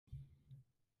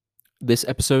This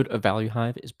episode of Value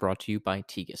Hive is brought to you by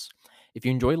Tegas. If you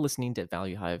enjoy listening to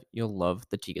Value Hive, you'll love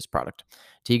the Tegas product.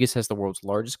 Tegas has the world's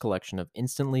largest collection of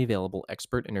instantly available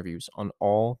expert interviews on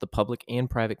all the public and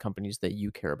private companies that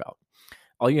you care about.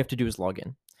 All you have to do is log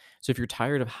in. So if you're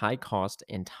tired of high cost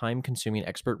and time consuming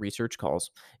expert research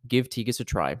calls, give Tegas a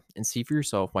try and see for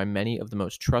yourself why many of the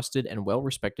most trusted and well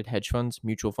respected hedge funds,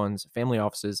 mutual funds, family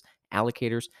offices,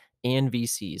 allocators, and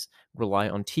VCs rely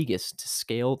on Tegas to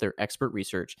scale their expert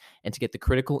research and to get the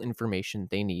critical information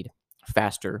they need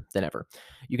faster than ever.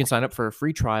 You can sign up for a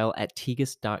free trial at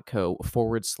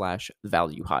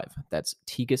tegas.co/valuehive. That's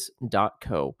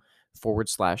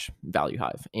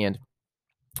tegas.co/valuehive. And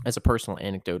as a personal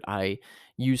anecdote, I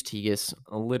use Tegas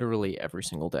literally every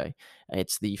single day.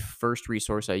 It's the first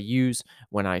resource I use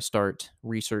when I start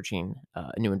researching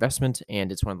a new investment, and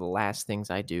it's one of the last things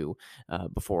I do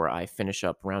before I finish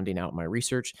up rounding out my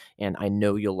research, and I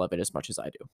know you'll love it as much as I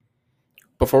do.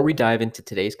 Before we dive into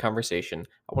today's conversation,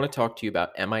 I want to talk to you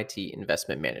about MIT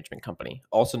Investment Management Company,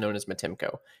 also known as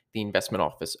Matimco, the investment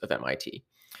office of MIT.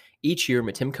 Each year,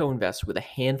 Matimco invests with a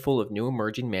handful of new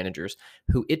emerging managers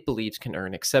who it believes can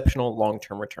earn exceptional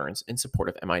long-term returns in support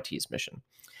of MIT's mission.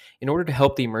 In order to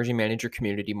help the emerging manager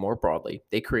community more broadly,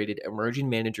 they created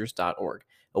emergingmanagers.org,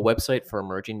 a website for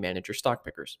emerging manager stock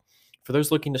pickers. For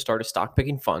those looking to start a stock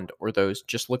picking fund or those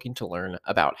just looking to learn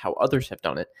about how others have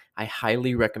done it, I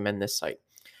highly recommend this site.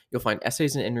 You'll find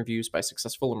essays and interviews by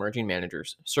successful emerging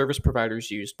managers, service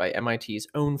providers used by MIT's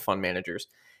own fund managers,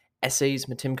 essays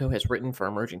Matimco has written for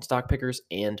emerging stock pickers,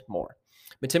 and more.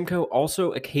 Matimco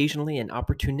also occasionally and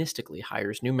opportunistically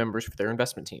hires new members for their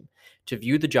investment team. To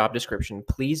view the job description,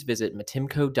 please visit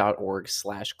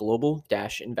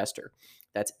matimco.org/global-investor.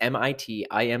 That's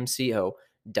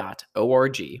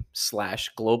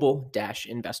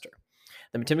mitimco.org/global-investor.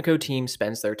 The Matimco team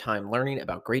spends their time learning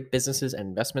about great businesses and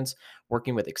investments,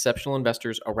 working with exceptional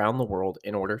investors around the world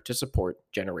in order to support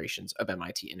generations of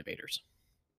MIT innovators.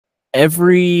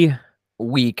 Every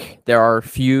week, there are a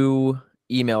few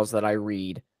emails that I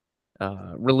read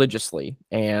religiously,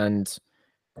 and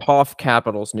Toff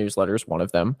Capital's newsletter is one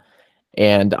of them.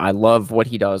 And I love what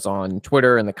he does on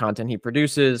Twitter and the content he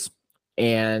produces.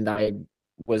 And I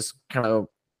was kind of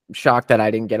shocked that I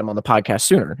didn't get him on the podcast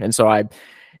sooner. And so I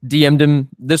DM'd him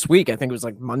this week. I think it was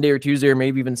like Monday or Tuesday or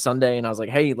maybe even Sunday. And I was like,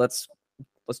 hey, let's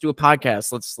do a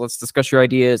podcast. Let's discuss your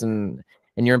ideas and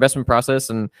your investment process.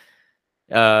 And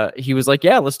he was like,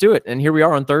 yeah, let's do it. And here we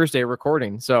are on Thursday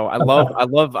recording. So I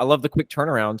love the quick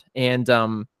turnaround. And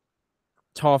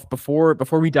Toff, before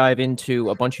we dive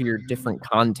into a bunch of your different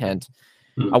content,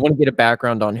 I want to get a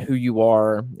background on who you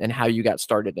are and how you got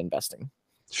started investing.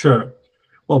 Sure.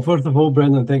 Well, first of all,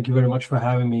 Brendan, thank you very much for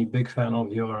having me. Big fan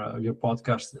of your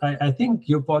podcast. I think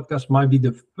your podcast might be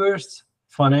the first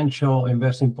financial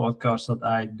investing podcast that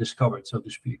I discovered, so to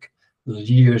speak. It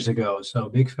was years ago. So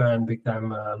big fan, big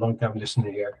time, long time listener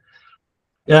here.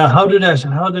 Yeah, how did I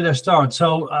start?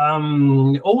 So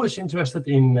always interested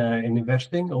in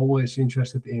investing. Always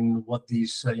interested in what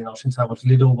these since I was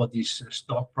little, what these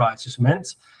stock prices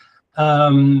meant.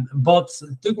 But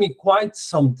it took me quite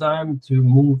some time to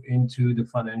move into the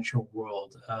financial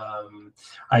world.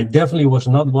 I definitely was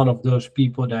not one of those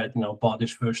people that bought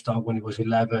his first stock when he was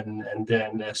 11 and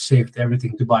then saved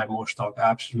everything to buy more stock.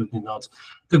 Absolutely not.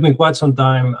 It took me quite some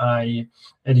time.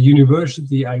 At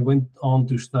university, I went on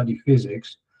to study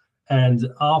physics, and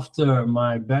after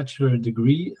my bachelor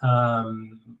degree,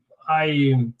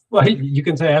 you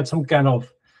can say I had some kind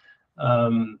of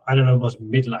I don't know, it was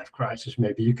midlife crisis,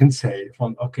 maybe you can say.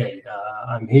 From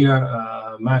I'm here,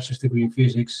 master's degree in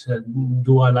physics.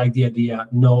 Do I like the idea?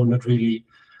 No, not really.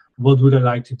 What would I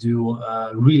like to do?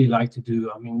 Really like to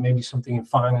do? I mean, maybe something in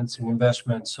finance and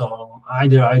investment. So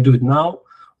either I do it now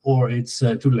or it's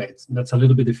too late. That's a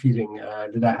little bit the feeling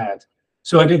that I had.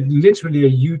 So I did literally a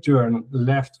U-turn,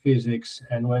 left physics,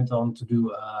 and went on to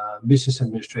do business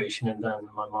administration and then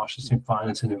my master's in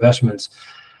finance and investments.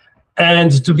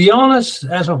 And to be honest,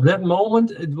 as of that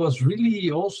moment, it was really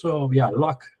also,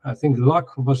 luck. I think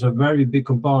luck was a very big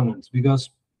component because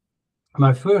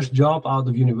my first job out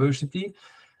of university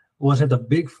was at a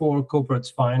Big Four corporate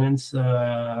finance,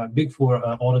 Big Four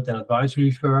audit and advisory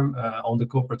firm on the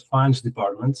corporate finance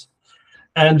department.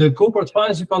 And the corporate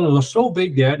finance department was so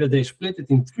big there that they split it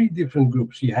in 3 different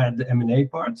groups. You had the M&A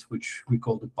part, which we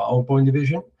call the PowerPoint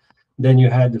division. Then you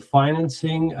had the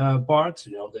financing part,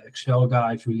 the Excel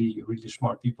guys, really, really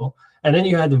smart people. And then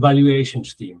you had the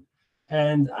valuations team.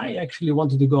 And I actually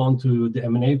wanted to go on to the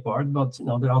M&A part, but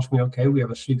they asked me, okay, we have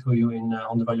a seat for you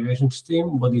on the valuations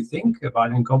team. What do you think?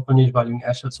 Valuing companies, valuing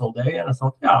assets all day. And I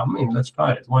thought, let's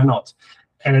try it. Why not?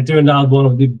 And it turned out one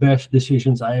of the best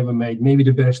decisions I ever made, maybe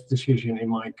the best decision in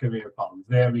my career path.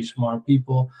 Very smart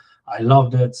people. I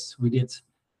loved it. We did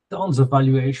tons of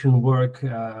valuation work,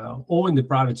 all in the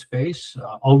private space.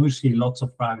 Obviously, lots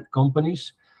of private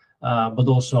companies, but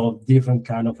also different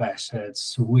kind of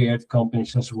assets, weird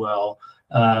companies as well.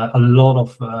 A lot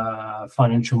of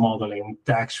financial modeling,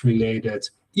 tax related,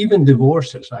 even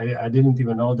divorces. I didn't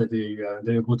even know that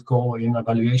they would call in a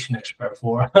valuation expert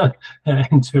for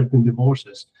in certain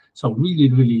divorces. So really,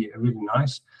 really, really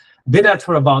nice. Did that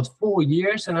for about 4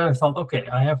 years, and then I thought, okay,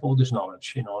 I have all this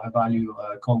knowledge. I value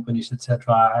companies,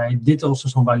 etc. I did also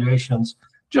some valuations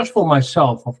just for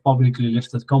myself of publicly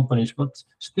listed companies, but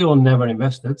still never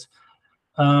invested.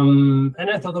 And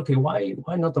I thought, okay, why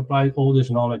not apply all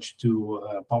this knowledge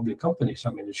to public companies?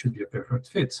 I mean, it should be a perfect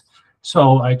fit.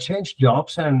 So I changed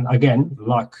jobs, and again,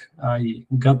 luck. I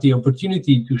got the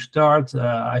opportunity to start.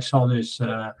 I saw this.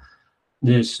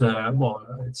 Well,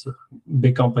 it's a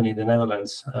big company in the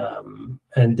Netherlands,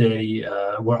 and they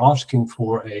were asking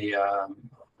for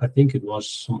I think it was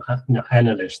some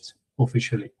analyst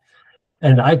officially.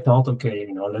 And I thought, okay,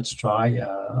 let's try,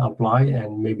 apply,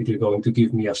 and maybe they're going to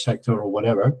give me a sector or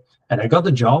whatever. And I got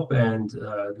the job, and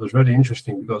it was very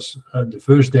interesting because the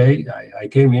first day I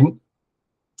came in,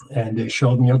 and they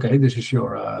showed me, okay, this is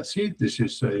your seat, this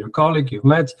is your colleague you've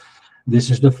met,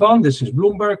 this is the fund, this is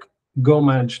Bloomberg, go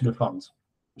manage the fund.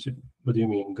 I said, what do you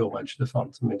mean, go manage the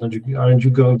fund? I mean, aren't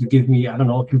you going to give me, I don't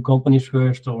know, a few companies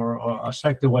first or a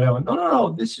sector, whatever?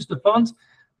 No, this is the fund.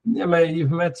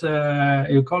 You've met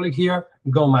your colleague here,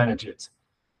 go manage it.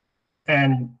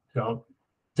 And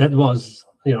that was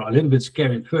a little bit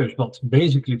scary at first, but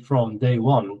basically from day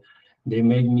one, they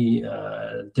made me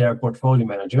their portfolio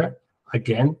manager.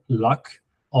 Again, luck.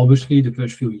 Obviously, the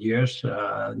first few years,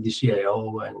 the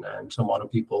CIO and some other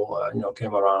people,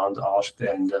 came around, asked,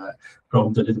 and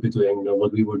probed a little bit doing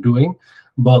what we were doing.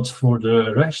 But for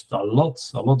the rest, a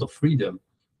lot of freedom.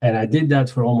 And I did that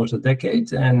for almost a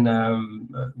decade. And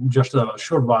just a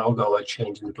short while ago, I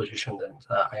changed the position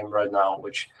that I am right now,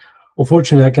 which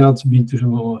unfortunately I cannot be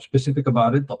too specific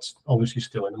about it, but obviously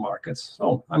still in the market.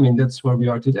 So, I mean, that's where we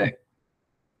are today.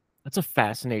 That's a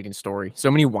fascinating story.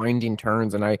 So many winding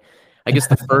turns, and I guess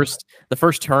the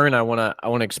first turn I wanna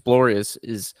explore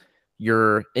is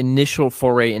your initial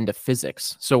foray into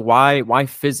physics. So why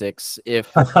physics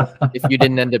if you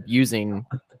didn't end up using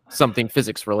something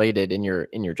physics related in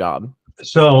your job?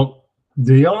 So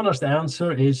the honest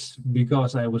answer is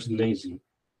because I was lazy.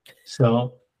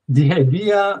 So the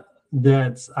idea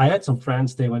that I had some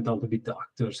friends, they went on to be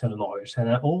doctors and lawyers, and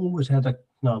I always had a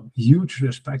huge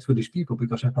respect for these people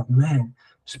because I thought, man,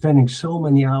 spending so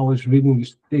many hours reading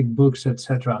these big books,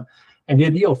 etc. And the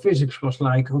idea of physics was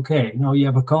like, okay, now you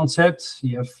have a concept,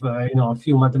 you have a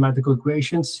few mathematical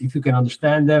equations. If you can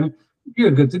understand them,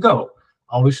 you're good to go.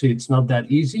 Obviously, it's not that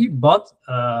easy, but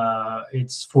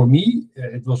it's, for me,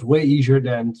 it was way easier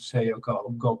than to say, okay,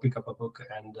 go pick up a book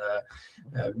and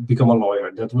become a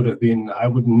lawyer. That would have been, I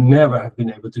would never have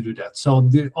been able to do that. So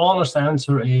the honest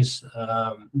answer is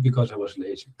because I was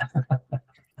lazy.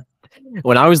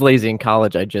 When I was lazy in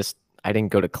college, I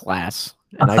didn't go to class,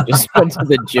 and I just went to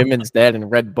the gym instead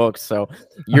and read books. So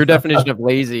your definition of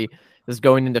lazy is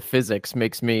going into physics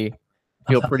makes me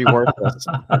feel pretty worthless.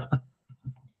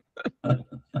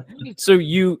 So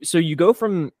you go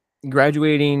from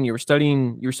graduating, you were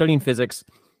studying physics.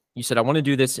 You said, I want to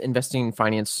do this investing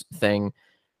finance thing.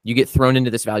 You get thrown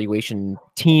into this valuation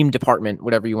team, department,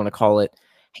 whatever you want to call it.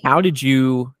 How did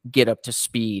you get up to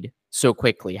speed so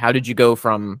quickly? How did you go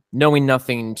from knowing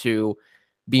nothing to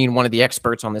being one of the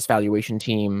experts on this valuation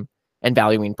team and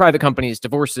valuing private companies,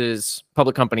 divorces,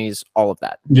 public companies, all of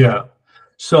that? Yeah.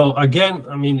 So again,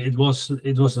 I mean, it was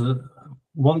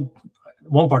one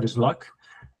part is luck,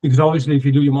 because obviously if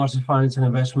you do your master's finance and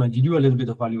investment, you do a little bit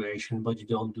of valuation, but you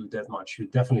don't do that much. You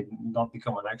definitely not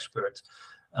become an expert.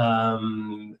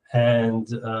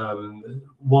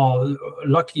 Well,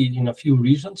 lucky in a few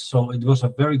reasons. So it was a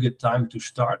very good time to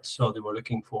start. So they were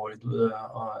looking for it. The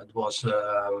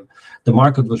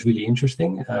market was really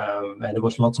interesting, and there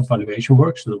was lots of valuation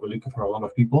work. So they were looking for a lot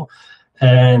of people.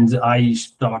 And I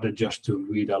started just to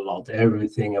read a lot,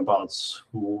 everything about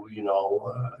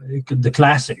the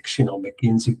classics,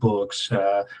 McKinsey books,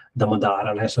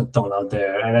 Damodaran has a ton out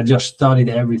there, and I just studied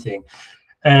everything.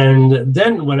 And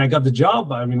then when I got the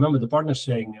job, I remember the partner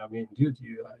saying, I mean, dude,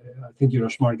 I think you're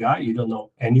a smart guy. You don't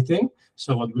know anything.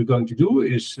 So what we're going to do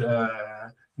is,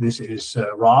 this is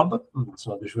Rob. It's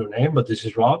not his real name, but this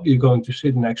is Rob. You're going to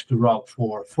sit next to Rob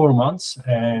for 4 months,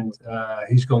 and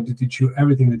he's going to teach you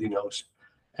everything that he knows.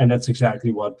 And that's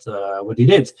exactly what he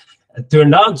did. It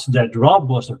turned out that Rob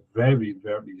was a very,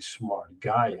 very smart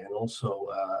guy, and also,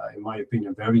 in my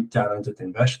opinion, very talented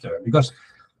investor. Because,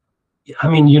 I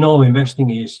mean, investing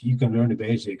is, you can learn the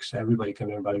basics. Everybody can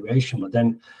learn valuation, but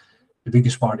then the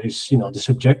biggest part is, the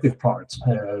subjective part,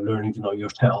 learning to know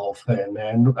yourself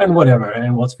and whatever,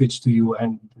 and what fits to you.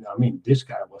 And I mean, this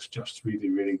guy was just really,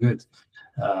 really good.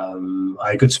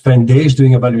 I could spend days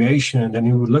doing evaluation, and then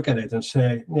he would look at it and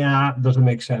say, "Yeah, doesn't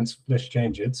make sense. Let's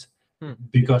change it," Hmm.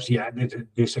 because he had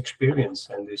this experience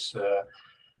and this,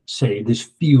 say, this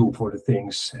feel for the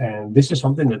things. And this is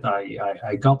something that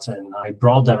I got and I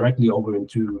brought directly over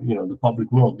into the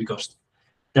public world, because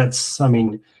that's, I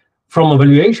mean, from a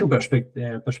valuation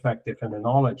perspective and the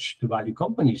knowledge to value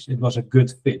companies, it was a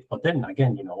good fit. But then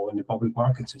again, in the public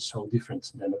markets, it's so different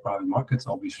than the private markets,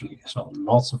 obviously. So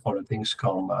lots of other things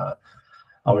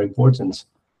are important.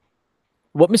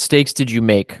 What mistakes did you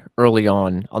make early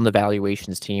on the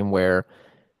valuations team where,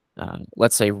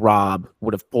 let's say Rob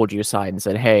would have pulled you aside and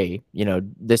said, "Hey,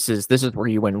 this is where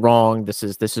you went wrong. This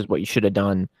is what you should have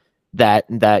done."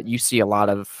 That you see a lot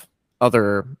of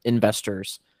other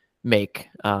investors make,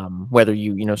 whether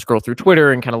you scroll through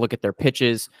Twitter and kind of look at their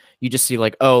pitches, you just see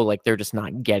like, oh, like they're just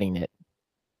not getting it.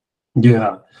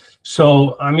 Yeah.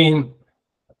 So I mean,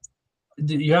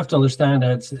 you have to understand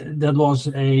that that was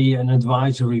an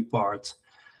advisory part,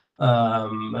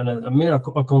 and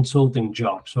a consulting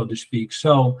job, so to speak.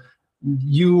 So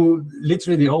you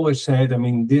literally always said, I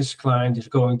mean, this client is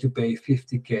going to pay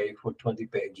 50K for 20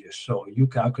 pages. So you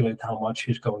calculate how much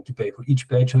he's going to pay for each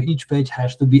page. So each page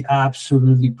has to be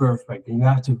absolutely perfect, and you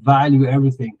have to value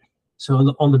everything.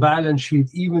 So on the balance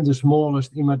sheet, even the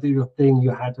smallest immaterial thing,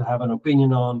 you had to have an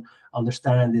opinion on,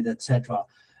 understand it, etc.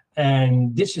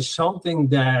 And this is something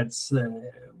that,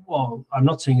 well, I'm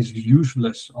not saying it's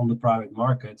useless on the private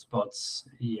market, but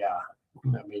yeah,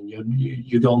 I mean,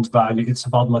 you don't value. It's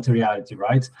about materiality,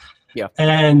 right? Yeah.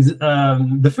 And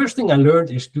the first thing I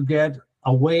learned is to get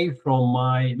away from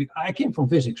I came from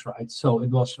physics, right? So it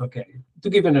was okay. To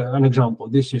give an example,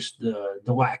 this is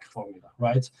the YAK formula,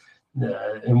 right?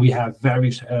 And we have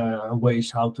various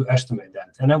ways how to estimate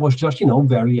that. And I was just,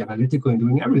 very analytical in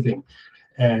doing everything,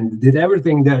 and did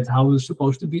everything that how it was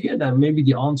supposed to be. And then maybe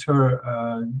the answer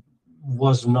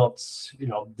was not,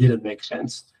 didn't make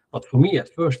sense. But for me, at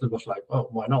first, it was like, oh,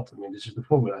 why not? I mean, this is the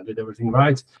formula. I did everything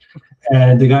right.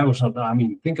 And the guy was not, I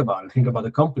mean, think about it. Think about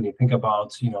the company. Think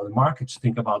about, the markets.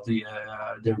 Think about the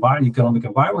economic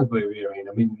environment where we're in.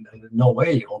 I mean, no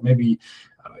way. Or maybe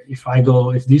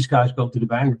if these guys go to the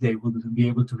bank, they would be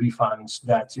able to refinance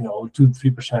that,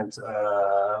 2-3%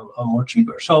 more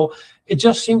cheaper. So it's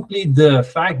just simply the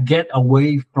fact, get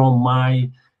away from my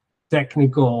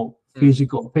technical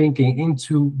physical thinking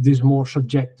into this more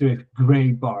subjective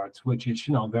gray part, which is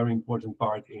a very important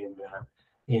part in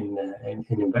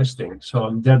investing. So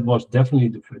that was definitely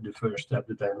the first step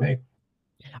that I made.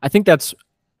 I think that's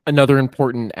another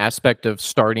important aspect of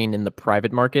starting in the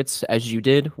private markets, as you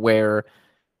did, where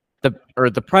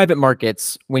the private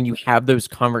markets, when you have those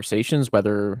conversations,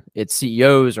 whether it's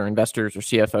CEOs or investors or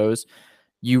CFOs,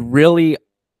 you really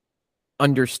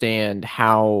understand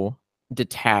how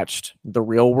detached the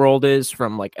real world is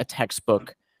from like a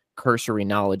textbook cursory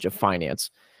knowledge of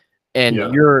finance. And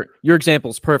Yeah. your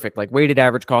example is perfect, like weighted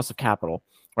average cost of capital,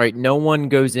 right? No one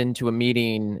goes into a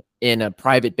meeting in a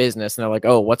private business and they're like,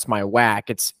 "Oh, what's my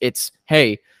WACC?" It's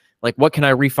hey, like what can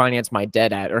I refinance my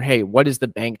debt at? Or hey, what is the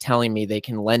bank telling me they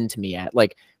can lend to me at?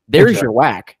 Like there's Exactly. your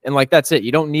WACC. And like that's it.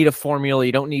 You don't need a formula,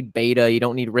 you don't need beta, you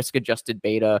don't need risk adjusted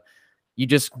beta. You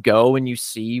just go and you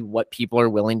see what people are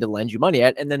willing to lend you money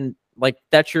at, and then like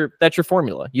that's your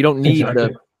formula. You don't need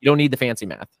Exactly. the fancy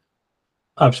math.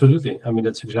 Absolutely. I mean,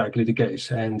 that's exactly the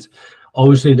case. And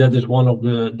obviously, that is one of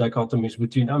the dichotomies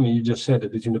between, I mean, you just said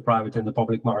it, between the private and the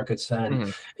public markets.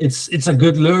 And it's a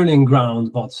good learning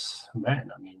ground, but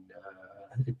man, I mean,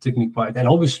 it took me quite, and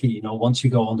obviously, once you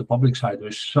go on the public side,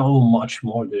 there's so much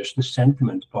more. There's the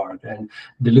sentiment part and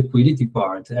the liquidity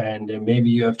part, and then maybe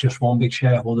you have just one big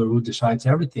shareholder who decides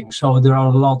everything. So there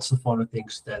are lots of other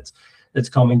things that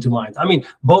come into mind. I mean,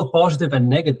 both positive and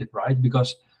negative, right?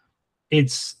 Because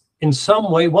it's, in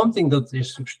some way, one thing that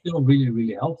is still really,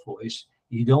 really helpful is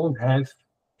you don't have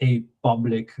a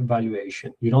public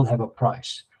valuation. You don't have a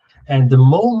price. And the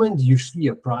moment you see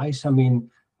a price, I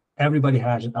mean, everybody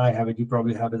has it. I have it. You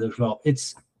probably have it as well.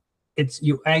 It's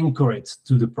you anchor it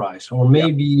to the price, or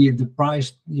maybe the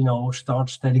price,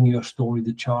 starts telling you a story.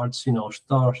 The charts,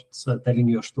 starts telling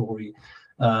you a story,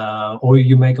 or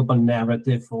you make up a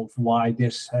narrative of why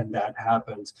this and that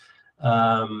happened.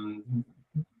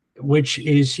 Which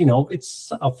is,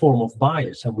 it's a form of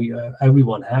bias, and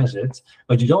everyone has it,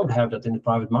 but you don't have that in the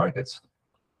private markets.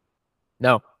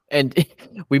 No. And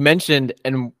we mentioned,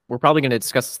 and we're probably going to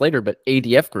discuss this later, but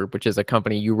ADF Group, which is a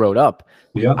company you wrote up,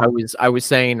 Yeah, I was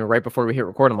saying right before we hit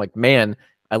record, I'm like, man,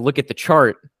 I look at the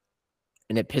chart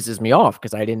and it pisses me off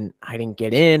because I didn't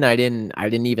get in. I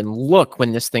didn't even look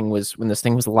when this thing was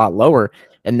a lot lower.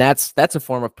 And that's a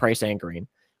form of price anchoring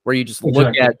where you just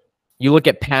exactly. look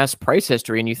at past price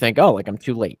history and you think, oh, like I'm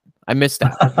too late. I missed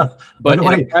out. By But the in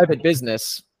a way, private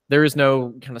business, there is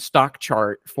no kind of stock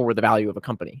chart for the value of a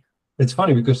company. it's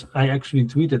funny because I actually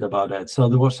tweeted about that. So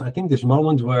there was, I think, this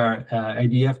moment where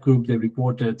ADF Group, they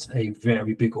reported a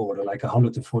very big order, like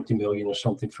 140 million or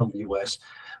something from the US,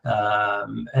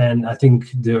 and I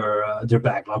think their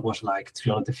backlog was like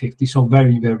 350, so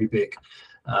very very big.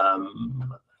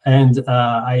 And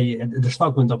the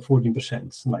stock went up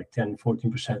 14%, like 10,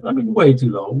 14%. I mean, way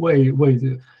too low, way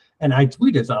too. And I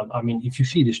tweeted, I mean, if you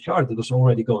see this chart, it was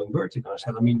already going vertical. I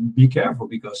said, I mean, be careful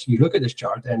because you look at this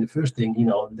chart and the first thing,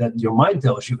 that your mind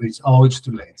tells you is, oh, it's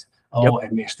too late. Yep. Oh, I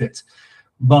missed it.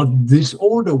 But this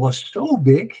order was so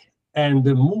big and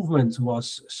the movement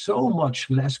was so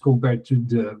much less compared to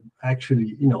the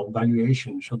actually,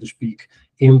 valuation, so to speak,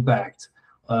 impact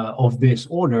of this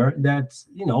order that,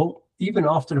 even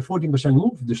after the 14%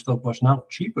 move, the stock was now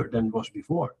cheaper than it was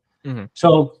before. Mm-hmm.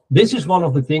 So this is one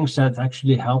of the things that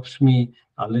actually helps me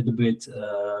a little bit, in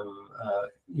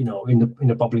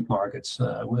the public markets,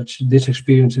 which this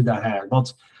experience that I had.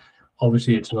 But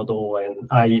obviously, it's not all. And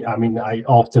I mean, I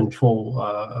often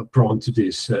fall prone to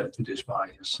this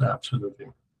bias. Absolutely.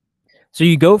 So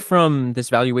you go from this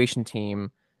valuation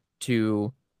team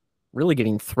to really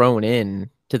getting thrown in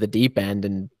to the deep end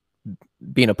and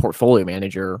being a portfolio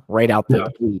manager right out the Yeah.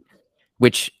 gate,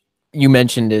 which you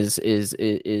mentioned is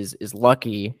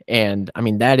lucky. And I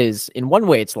mean, that is, in one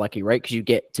way it's lucky, right? Because you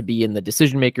get to be in the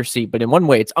decision maker seat, but in one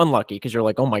way it's unlucky because you're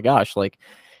like, oh my gosh, like,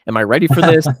 am I ready for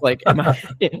this? Like, am I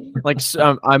like,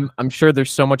 I'm sure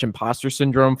there's so much imposter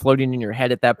syndrome floating in your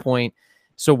head at that point.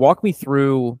 So walk me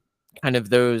through kind of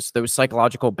those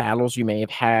psychological battles you may have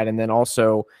had, and then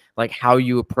also like how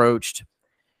you approached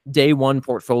day one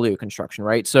portfolio construction,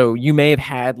 right? So you may have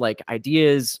had like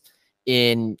ideas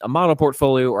in a model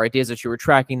portfolio or ideas that you were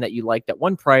tracking that you liked at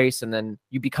one price, and then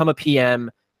you become a PM.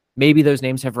 Maybe those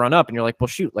names have run up and you're like, well,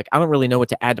 shoot, like I don't really know what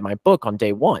to add to my book on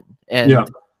day one. Yeah.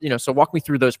 And, so walk me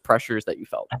through those pressures that you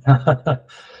felt.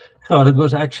 No, it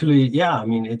was actually, yeah, I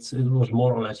mean, it was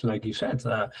more or less like you said.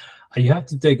 You have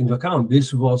to take into account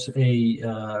this was a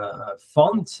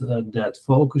fund that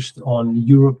focused on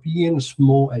European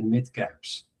small and mid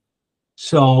caps.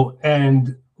 So,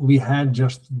 and we had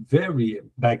just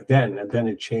back then, and then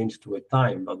it changed with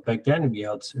time, but back then we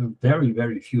had very,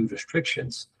 very few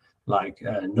restrictions, like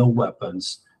no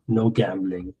weapons, no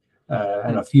gambling,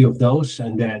 and a few of those.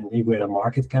 And then we had a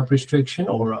market cap restriction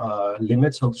or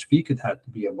limit, so to speak. It had to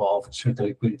be above a certain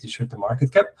liquidity, certain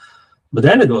market cap. But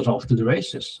then it was off to the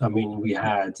races. I mean, we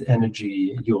had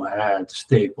energy, you had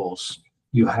staples,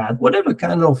 you had whatever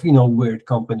kind of weird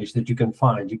companies that you can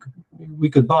find.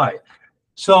 We could buy.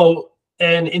 So,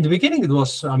 and in the beginning, it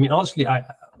was, I mean, honestly,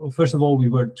 first of all, we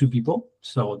were two people.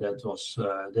 So that was,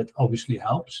 that obviously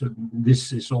helps. So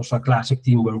this is also a classic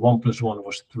team where 1 + 1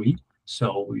 was 3.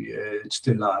 So it's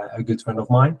still a good friend of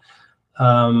mine.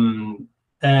 In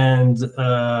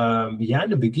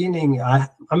the beginning, I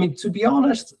mean, to be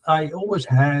honest, I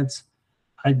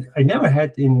never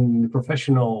had in the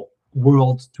professional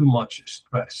world too much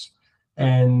stress.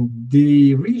 And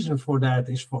the reason for that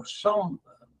is for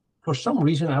some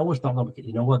reason, I always thought, okay,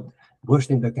 you know what, worst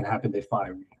thing that can happen, they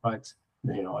fire me, right?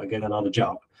 I get another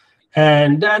job.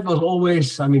 And that was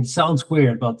always, I mean, it sounds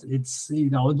weird, but it's,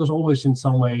 it was always in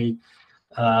some way,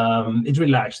 it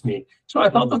relaxed me. So I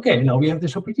thought, okay, now we have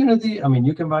this opportunity. I mean,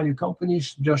 you can value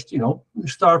companies, just,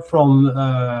 start from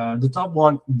the top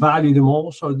one, value them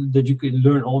all so that you can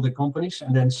learn all the companies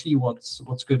and then see what's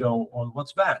good on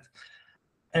what's bad.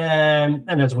 And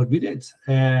that's what we did.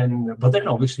 But then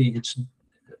obviously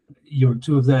you're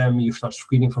two of them, you start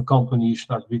screening for companies, you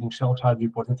start reading sell-side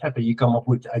report, etc. You come up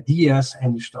with ideas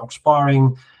and you start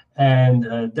sparring,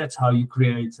 and that's how you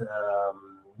create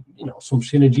some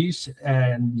synergies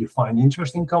and you find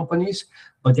interesting companies.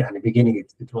 But yeah, in the beginning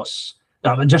it was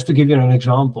just to give you an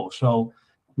example. So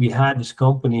we had this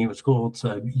company, it was called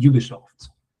Ubisoft.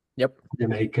 Yep. They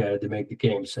make the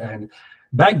games, and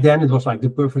back then it was like the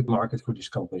perfect market for these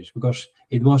companies because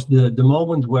it was the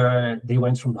moment where they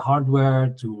went from the hardware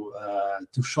to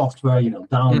software,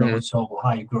 download, so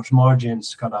high gross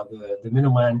margins, cut out the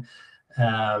middleman.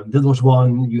 That was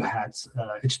one. You had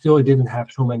it didn't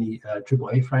have so many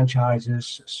AAA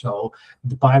franchises, so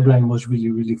the pipeline was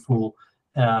really, really full.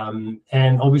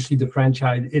 And obviously the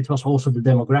franchise, it was also the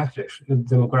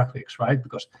demographics, right?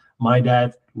 Because my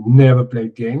dad never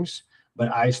played games, but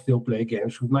I still play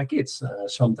games with my kids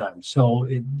sometimes. So,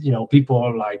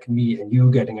 people like me and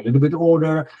you getting a little bit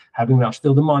older, having now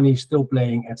still the money, still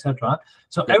playing, etc.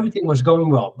 So Yep. everything was going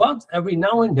well. But every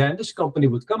now and then, this company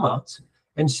would come out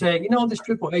and say, this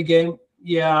AAA game,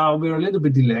 yeah, we're a little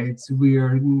bit delayed.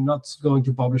 We're not going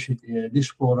to publish it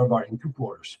this quarter, but in 2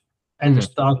 quarters. And the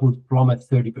Hmm. stock would plummet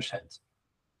 30%.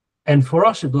 And for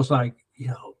us, it was like,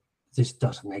 this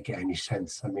doesn't make any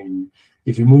sense. I mean,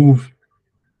 if you move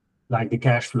like the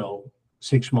cash flow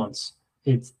 6 months,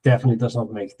 it definitely does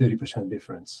not make 30%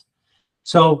 difference.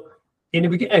 So in the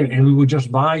beginning, and we would just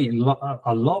buy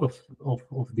a lot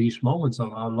of these moments, a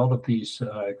lot of these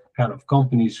kind of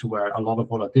companies where a lot of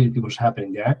volatility was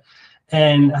happening there.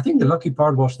 And I think the lucky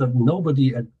part was that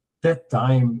nobody at that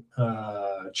time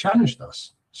challenged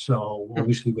us. So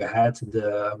obviously we had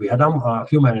a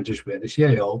few managers, we had the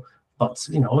CIO, but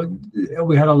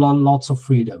we had lots of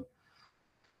freedom.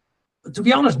 To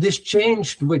be honest, this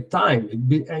changed with time.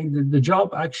 The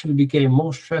job actually became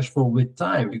more stressful with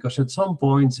time because at some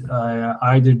point,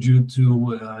 either due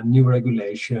to new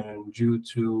regulation, due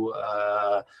to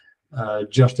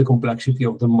just the complexity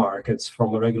of the markets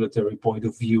from a regulatory point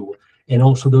of view, and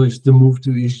also the move to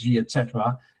ESG,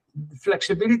 etc.,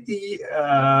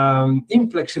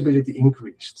 inflexibility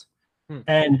increased. Hmm.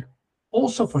 And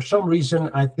also for some reason,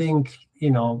 I think,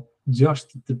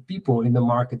 just the people in the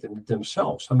market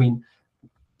themselves. I mean,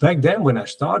 back then when I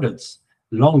started,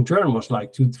 long term was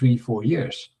like 2, 3, 4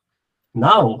 years.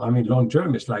 Now, I mean, long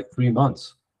term is like 3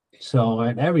 months. So,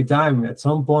 and every time at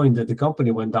some point that the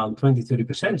company went down 20,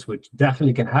 30%, which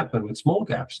definitely can happen with small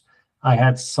caps, I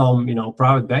had some,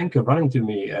 private banker running to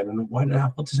me and what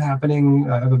is happening?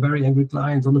 I have a very angry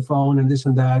client on the phone and this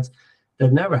and that.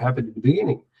 That never happened at the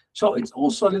beginning. So it's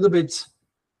also a little bit,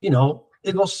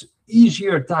 it was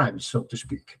easier times, so to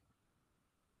speak.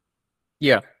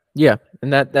 Yeah, yeah,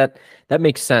 and that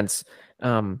makes sense.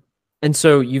 And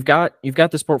so you've got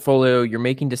this portfolio. You're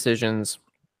making decisions.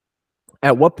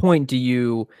 At what point do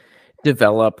you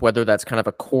develop, whether that's kind of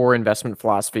a core investment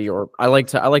philosophy, or I like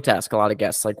to ask a lot of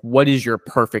guests, like, what is your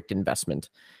perfect investment?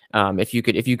 If you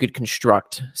could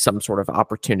construct some sort of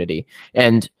opportunity,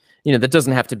 and that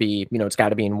doesn't have to be, it's got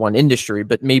to be in one industry,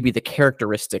 but maybe the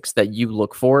characteristics that you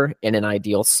look for in an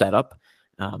ideal setup,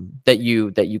 that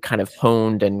you kind of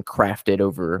honed and crafted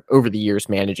over the years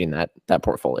managing that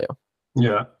portfolio.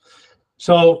 Yeah.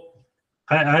 So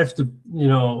I have to,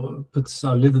 put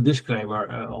a little disclaimer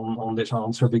on this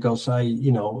answer because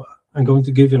I'm going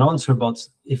to give you an answer, but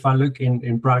if I look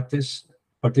in practice,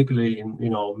 particularly in,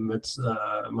 with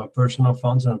my personal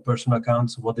funds and personal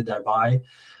accounts, what did I buy?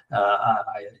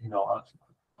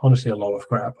 Honestly, a lot of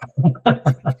crap,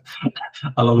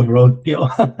 a lot of roadkill.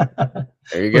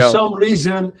 There you For go.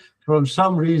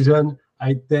 some reason,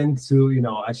 I tend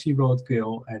to, I see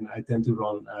roadkill and I tend to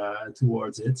run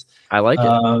towards it. I like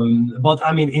it. But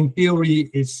I mean, in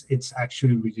theory, it's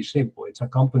actually really simple. It's a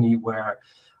company where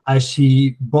I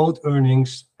see both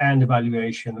earnings and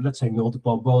valuation, let's say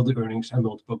multiple, both earnings and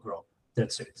multiple growth.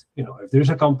 That's it. If there's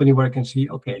a company where I can see,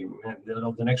 okay,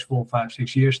 over the next 4, 5,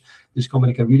 6 years, this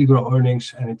company can really grow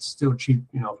earnings and it's still cheap,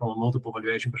 from a multiple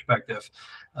valuation perspective,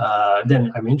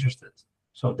 then I'm interested.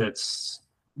 So that's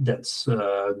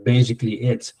basically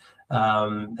it.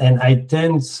 And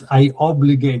I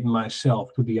obligate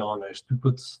myself, to be honest, to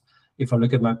put, if I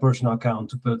look at my personal account,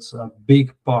 to put a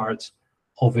big part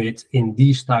of it in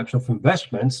these types of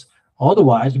investments.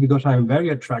 Otherwise, because I'm very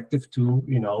attractive to,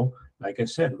 like I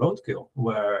said, roadkill,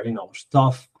 where,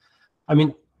 stuff. I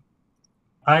mean,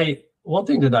 one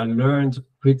thing that I learned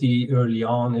pretty early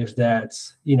on is that,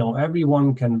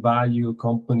 everyone can value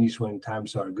companies when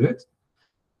times are good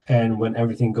and when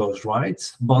everything goes right.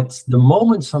 But the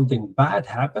moment something bad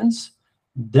happens,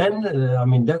 then I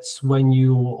mean, that's when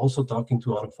you also talking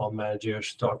to other fund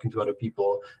managers, talking to other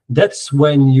people. That's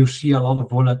when you see a lot of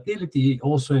volatility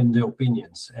also in the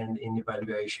opinions and in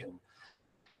evaluation.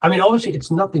 I mean, obviously,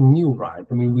 it's nothing new, right?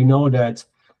 I mean, we know that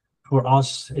for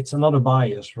us, it's another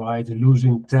bias, right?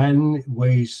 Losing 10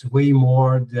 weighs way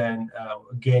more than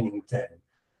gaining 10.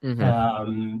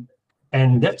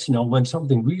 And that's, when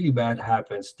something really bad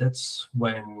happens, that's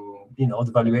when,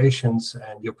 the valuations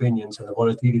and the opinions and the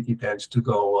volatility tends to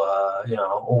go,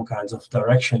 all kinds of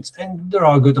directions. And there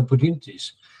are good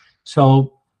opportunities.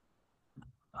 So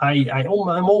I'm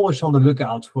always on the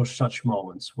lookout for such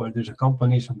moments where there's a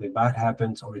company, something bad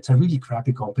happens, or it's a really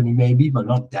crappy company maybe, but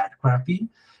not that crappy.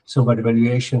 So where the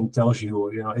valuation tells you,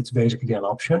 it's basically an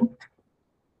option.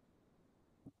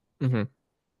 Mm-hmm.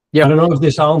 Yeah. I don't know if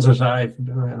this answers. I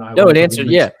No, went it a answers.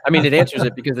 little Yeah, bit. I mean, it answers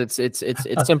it because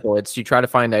it's simple. It's you try to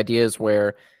find ideas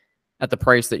where at the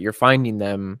price that you're finding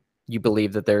them, you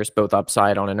believe that there's both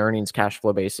upside on an earnings cash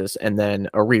flow basis and then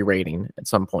a re-rating at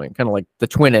some point, kind of like the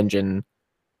twin engine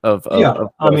Yeah, of I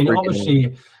growth. mean, Where you're getting,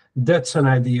 obviously, that's an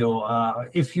ideal.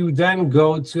 If you then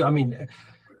go to, I mean,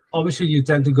 obviously you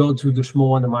tend to go to the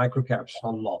small and the micro caps a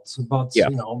lot, but yeah,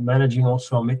 managing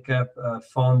also a mid cap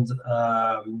fund,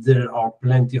 there are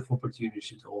plenty of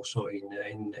opportunities also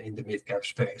in the mid cap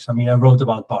space. I mean, I wrote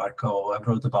about Barco, I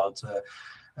wrote about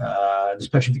the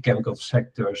specialty chemical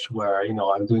sectors where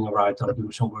I'm doing a write-up,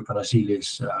 doing some work on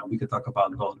Azelis. We can talk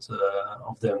about both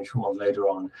of them if you want later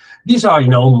on. These are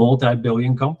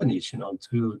multi-billion companies,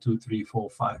 2, 3, 4,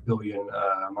 5 billion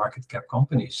market cap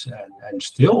companies, and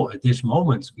still at this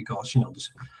moment, because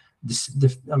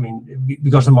I mean,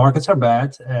 because the markets are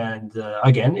bad, and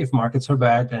again, if markets are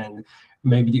bad and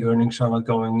maybe the earnings are not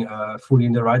going fully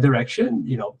in the right direction,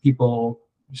 people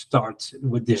start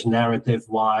with this narrative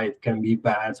why it can be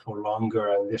bad for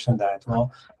longer and this and that.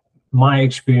 Well, my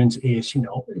experience is,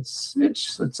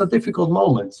 it's a difficult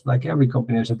moment. Like every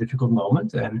company has a difficult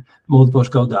moment, and multiples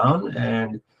go down,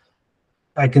 and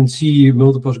I can see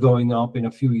multiples going up in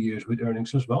a few years with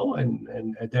earnings as well.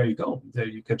 And there you go. There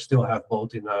you can still have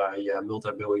both in a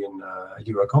multi-billion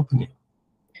euro company.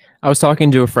 I was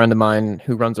talking to a friend of mine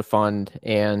who runs a fund,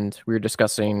 and we were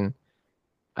discussing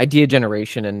idea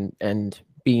generation and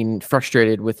being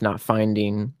frustrated with not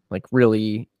finding like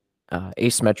really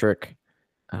asymmetric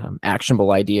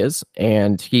actionable ideas.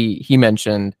 And he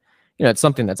mentioned, it's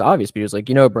something that's obvious, but he was like,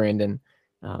 Brandon,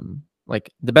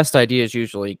 like the best ideas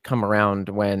usually come around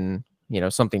when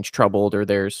something's troubled, or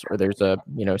there's a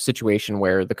situation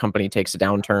where the company takes a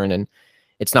downturn, and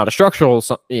it's not a structural,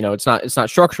 it's not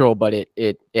structural, but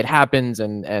it happens,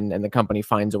 and the company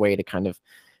finds a way to kind of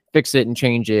fix it and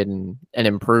change it and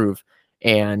improve.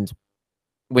 And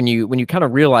when you kind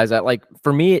of realize that, like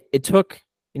for me, it took,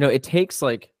 it takes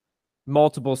like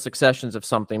multiple successions of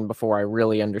something before I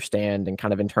really understand and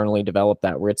kind of internally develop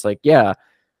that, where it's like, yeah,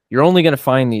 you're only going to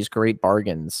find these great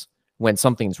bargains when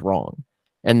something's wrong.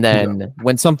 And Yeah, then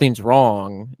when something's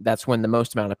wrong, that's when the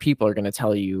most amount of people are going to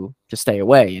tell you to stay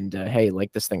away and hey,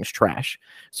 like this thing's trash.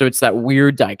 So it's that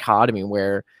weird dichotomy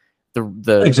where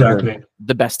exactly.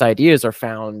 the best ideas are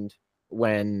found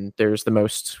when there's the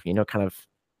most, kind of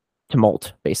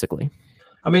tumult, basically.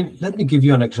 I mean, let me give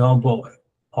you an example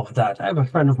of that. I have a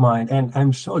friend of mine, and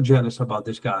I'm so jealous about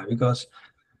this guy because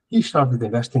he started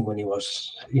investing when he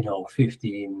was,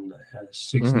 15,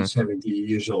 16, Hmm. 17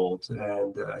 years old,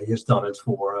 and he has done it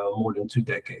for more than 2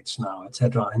 decades now,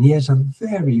 etc. And he has a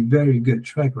very, very good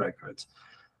track record.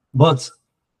 But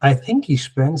I think he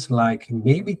spends like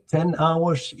maybe 10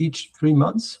 hours each 3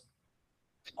 months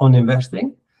on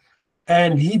investing.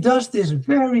 And he does this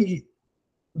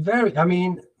I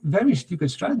mean, very stupid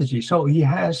strategy. So he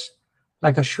has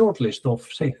like a short list of,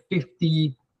 say,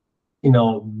 50,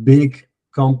 big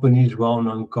companies,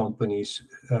 well-known companies,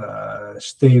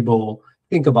 stable.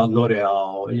 Think about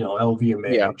L'Oreal, Yeah.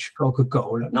 LVMH,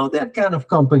 Coca-Cola, that kind of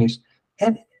companies.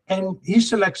 And and he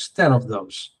selects 10 of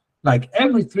those. Like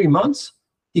every 3 months,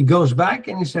 he goes back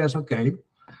and he says, okay,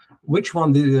 which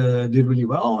one did really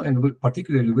well, and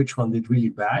particularly which one did really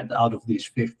bad out of these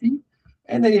 50,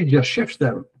 and then he just shifts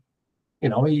them. He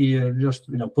just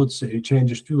he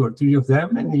changes 2 or 3 of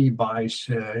them, and he buys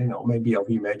maybe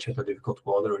LVMH had a difficult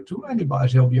quarter or two, and he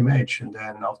buys LVMH, and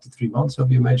then after 3 months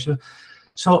LVMH.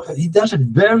 So he does it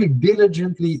very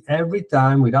diligently every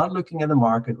time, without looking at the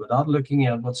market, without looking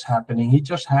at what's happening. He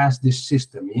just has this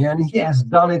system, and he has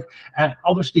done it. And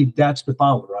obviously, that's the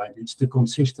power, right? It's the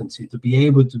consistency to be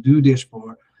able to do this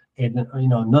for, and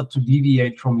not to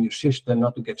deviate from your system,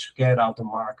 not to get scared out of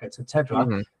markets, etc.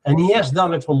 Hmm. And he has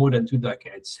done it for more than 2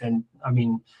 decades. And I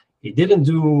mean, he didn't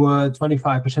do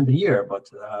 25% a year,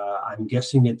 but I'm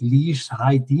guessing at least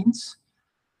high teens.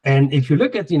 And if you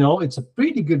look at, it's a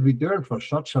pretty good return for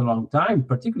such a long time,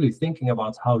 particularly thinking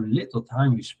about how little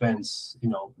time he spends,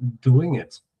 doing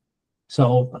it.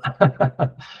 So,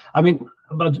 I mean,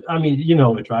 but I mean, you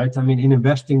know it, right? I mean, in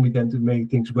investing, we tend to make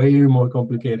things way more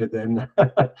complicated than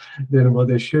than what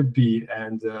they should be,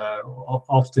 and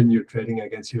often you're trading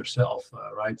against yourself,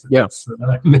 right? Yeah.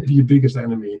 That's maybe your biggest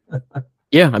enemy.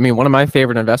 Yeah. I mean, one of my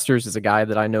favorite investors is a guy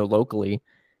that I know locally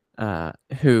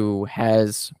who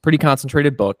has pretty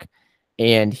concentrated book,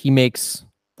 and he makes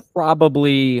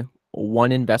probably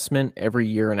one investment every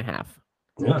year and a half.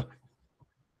 Yeah,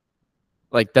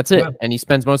 Like that's yeah, it. And he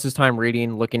spends most of his time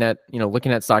reading, looking at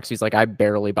stocks. He's like, I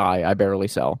barely buy, I barely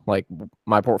sell. Like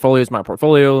my portfolio is my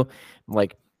portfolio.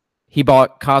 Like he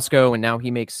bought Costco, and now he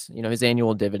makes, his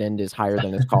annual dividend is higher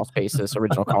than his cost basis,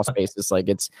 original cost basis. Like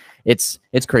it's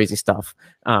crazy stuff.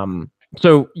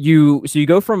 So you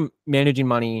go from managing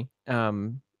money,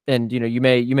 and you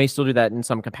may still do that in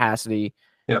some capacity.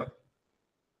 Yeah.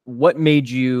 What made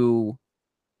you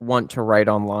want to write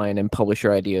online and publish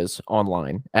your ideas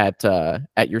online at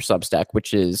your Substack,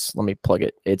 which is, let me plug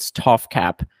it. It's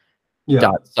Yeah.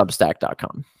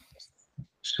 toffcap.substack.com.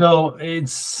 So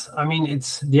it's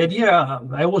the idea.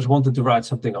 I always wanted to write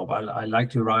something up. I like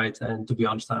to write, and to be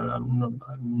honest, I'm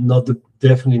not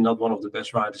definitely not one of the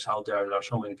best writers out there. There are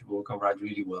so many people who can write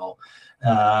really well,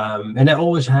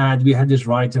 and we had this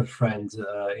writer friend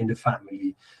in the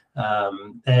family,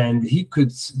 and he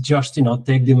could just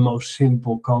take the most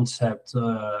simple concept,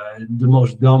 the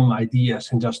most dumb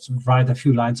ideas, and just write a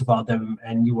few lines about them,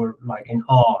 and you were like in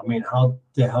awe. I mean, how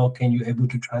the hell can you able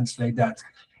to translate that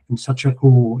in such a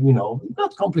cool,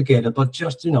 not complicated, but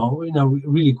just, in a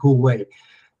really cool way.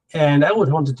 And I always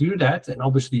wanted to do that. And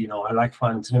obviously, I like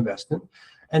finance and investing.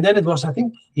 And then it was, I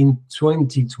think, in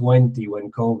 2020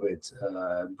 when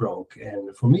COVID broke.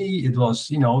 And for me, it was,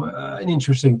 an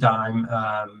interesting time.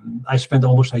 I spent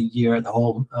almost a year at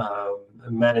home,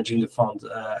 managing the fund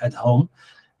at home.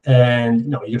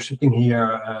 And you're sitting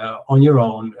here on your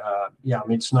own.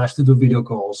 It's nice to do video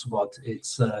calls, but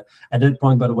it's at that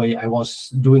point, by the way, I was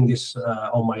doing this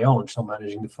on my own, so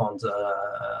managing the fund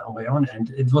on my own, and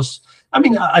it was,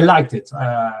 I liked it.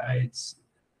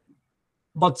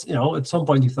 But at some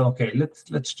point you thought, okay,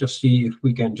 let's just see if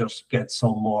we can just get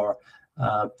some more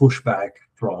pushback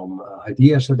from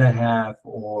ideas that I have,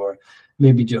 or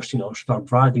maybe just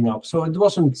start writing up. So it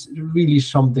wasn't really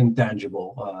something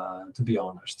tangible, to be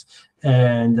honest.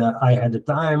 And I had the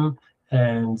time,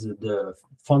 and the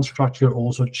fund structure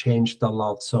also changed a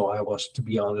lot. So I was, to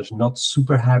be honest, not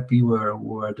super happy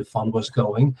where the fund was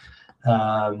going.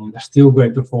 Still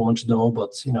great performance though,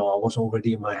 but I was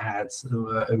already in my head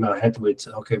with,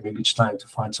 okay, maybe it's time to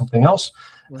find something else.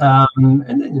 Right.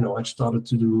 And then I started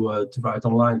to write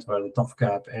online, to write a Toff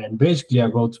Cap, and basically I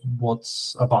wrote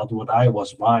about what I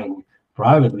was buying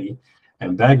privately.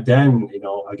 And back then,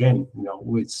 again,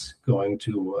 it's going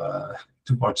to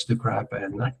watch the crap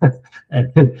and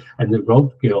and the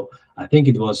roadkill. I think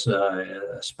it was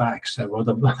SPACs. I wrote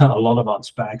a lot about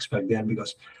SPACs back then,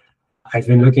 because I've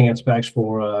been looking at SPACs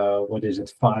for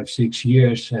 5-6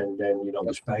 years, and then the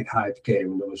SPAC hype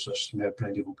came. There was just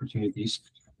plenty of opportunities.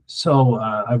 So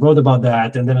I wrote about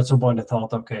that, and then at some point I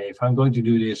thought, okay, if I'm going to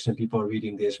do this and people are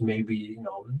reading this, maybe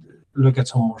look at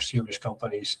some more serious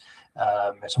companies,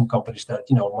 and some companies that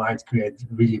might create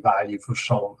really value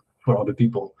for other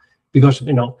people, because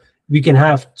we can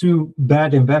have two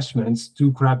bad investments,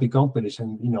 two crappy companies,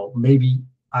 and maybe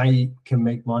I can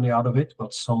make money out of it,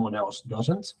 but someone else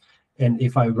doesn't. And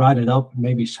if I write it up,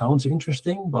 maybe sounds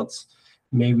interesting, but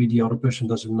maybe the other person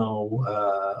doesn't know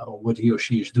what he or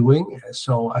she is doing.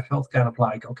 So I felt kind of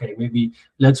like, okay, maybe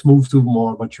let's move to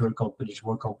more mature companies,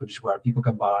 more companies where people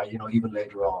can buy, even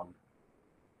later on.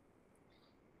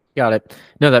 Got it.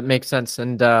 No, that makes sense.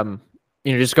 And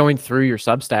just going through your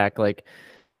Substack, like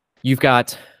you've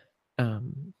got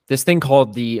this thing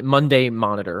called the Monday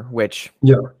Monitor, which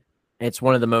it's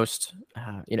one of the most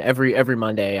every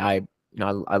Monday I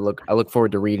look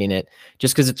forward to reading it,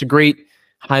 just because it's a great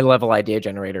high level idea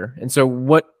generator. And so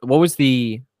what was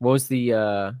the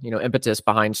impetus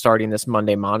behind starting this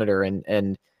Monday Monitor,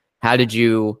 and how did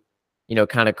you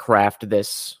kind of craft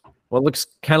this, what looks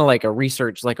kind of like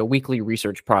a weekly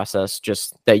research process,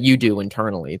 just that you do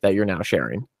internally that you're now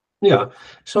sharing? Yeah,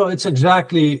 so it's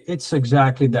exactly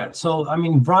that. So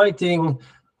writing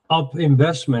up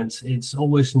investments, it's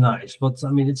always nice, but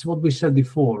it's what we said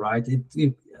before, right?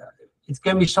 It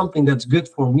can be something that's good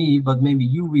for me, but maybe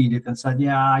you read it and said,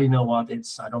 yeah, you know what,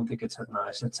 I don't think it's that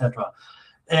nice, etc.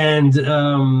 And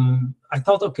I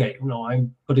thought, okay,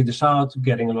 I'm putting this out,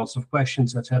 getting lots of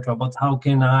questions, etc. But how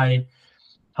can I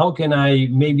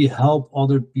maybe help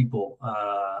other people?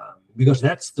 Because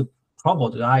that's the trouble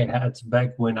that I had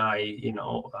back when I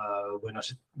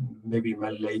was maybe in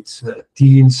my late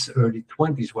teens, early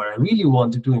 20s, where I really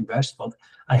wanted to invest, but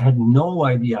I had no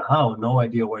idea how, no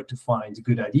idea where to find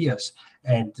good ideas.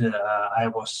 And I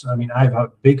have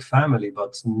a big family,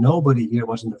 but nobody here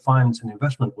was in the finance and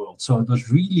investment world. So it was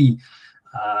really,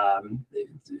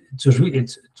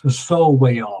 it was so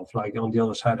way off, like on the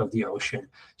other side of the ocean.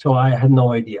 So I had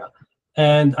no idea.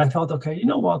 And I thought, okay, you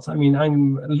know what?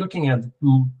 I'm looking at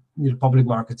the public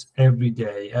markets every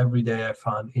day. Every day I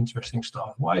find interesting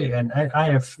stuff. Why? And I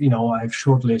have, I have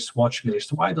short lists, watch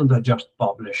lists. Why don't I just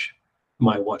publish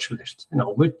my watch list?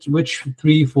 Which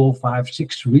 3, 4, 5,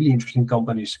 6 really interesting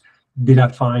companies did I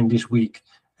find this week?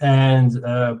 And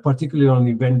particularly on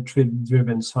the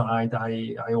event-driven side,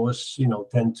 I always,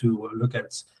 tend to look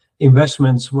at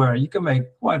investments where you can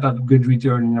make quite a good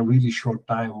return in a really short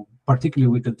time,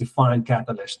 particularly with a defined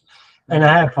catalyst. And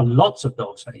I have lots of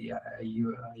those. By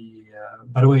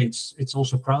the way, it's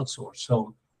also crowdsourced.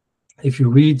 So if you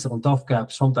read on Toff,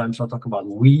 sometimes I talk about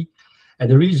we. And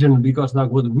the reason, because now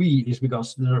what we is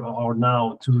because there are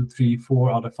now 2, 3,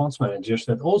 4 other funds managers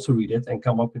that also read it and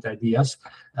come up with ideas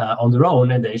on their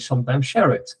own, and they sometimes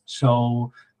share it.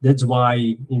 So that's why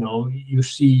you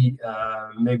see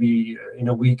maybe in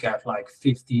a week I have like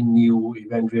 15 new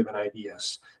event-driven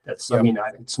ideas. That's I Yep. mean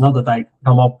it's not that I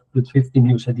come up with 15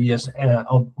 new ideas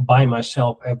by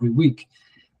myself every week.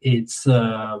 It's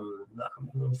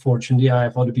fortunately I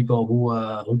have other people who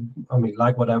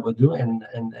like what I would do, and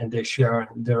they share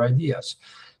their ideas.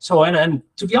 So and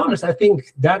to be honest, I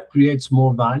think that creates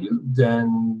more value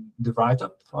than the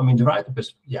write-up. I mean, the write-up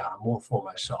is more for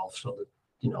myself, so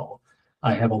that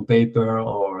I have on paper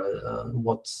or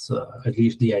what's at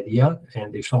least the idea,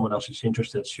 and if someone else is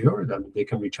interested, sure, then they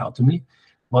can reach out to me.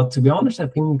 But to be honest, I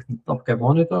think the TopCap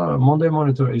Monitor, Monday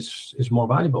Monitor is more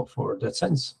valuable for that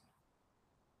sense.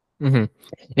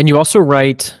 And you also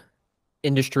write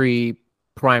industry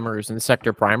primers and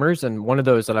sector primers, and one of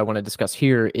those that I want to discuss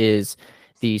here is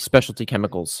the specialty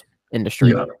chemicals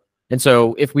industry. Yeah. And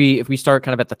so if we start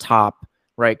kind of at the top,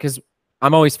 right? Because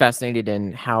I'm always fascinated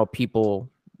in how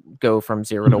people go from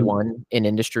 0 to 1 in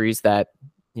industries that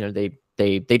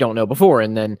they don't know before,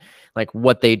 and then like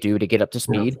what they do to get up to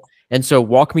speed. And so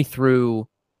walk me through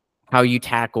how you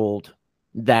tackled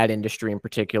that industry in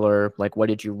particular. Like, what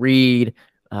did you read?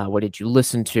 What did you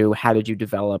listen to? How did you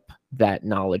develop that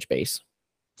knowledge base?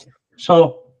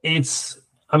 So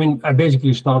I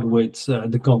basically start with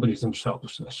the companies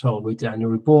themselves. So with the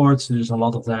annual reports, there's a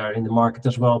lot of there in the market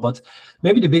as well. But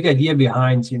maybe the big idea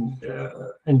behind,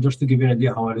 and just to give you an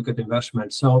idea how I look at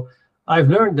investment. So I've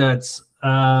learned that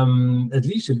at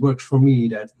least it works for me,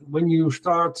 that when you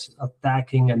start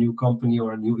attacking a new company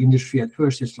or a new industry, at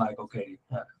first it's like, okay,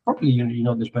 probably you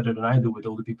know this better than I do with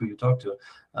all the people you talk to.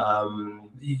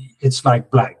 It's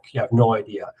like blank. You have no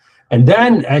idea. And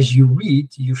then as you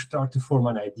read, you start to form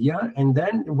an idea. And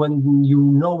then when you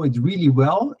know it really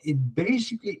well, it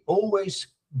basically always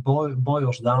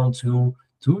boils down to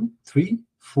 2, 3,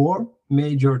 4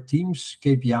 major teams,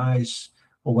 KPIs,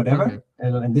 or whatever.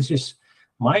 And this is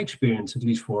my experience, at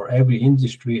least for every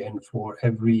industry and for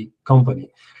every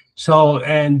company. So,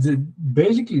 and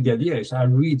basically the idea is I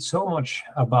read so much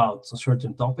about a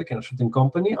certain topic and a certain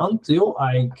company until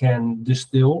I can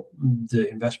distill the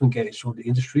investment case or the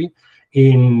industry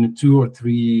in 2 or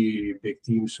 3 big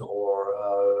teams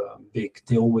or big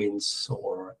tailwinds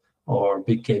or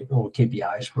big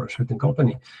KPIs for a certain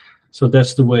company. So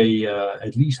that's the way,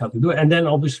 at least, how to do it. And then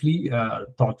obviously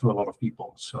talk to a lot of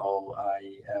people. So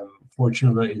I am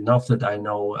fortunate enough that I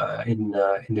know in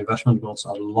investment worlds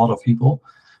a lot of people,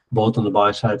 both on the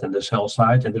buy side and the sell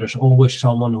side. And there's always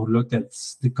someone who looked at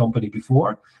the company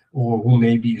before, or who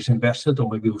maybe is invested, or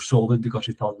maybe who sold it because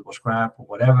he thought it was crap or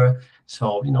whatever.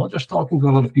 So, just talking to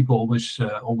a lot of people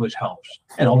always helps.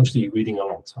 And obviously reading a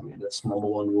lot. I mean, that's number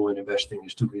one rule in investing,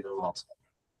 is to read a lot.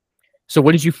 So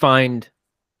what did you find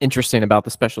interesting about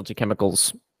the specialty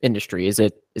chemicals industry? Is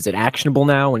it actionable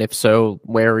now? And if so,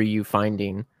 where are you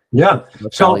finding? Yeah.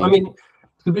 So, I mean,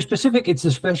 to be specific, it's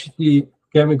a specialty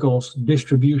chemicals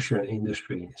distribution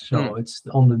industry. So it's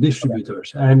on the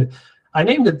distributors. And I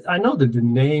named it, I know that the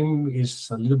name is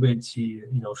a little bit,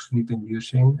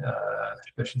 sleep-inducing,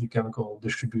 specialty chemical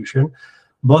distribution.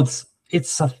 But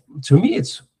to me,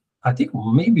 it's, I think,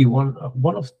 maybe one of,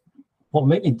 well,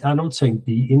 maybe I'm not saying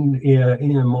in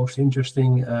the most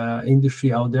interesting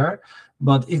industry out there,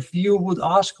 but if you would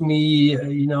ask me,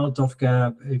 Toff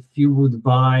Cap, if you would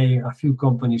buy a few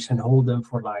companies and hold them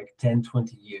for like 10,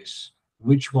 20 years,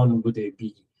 which one would they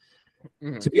be?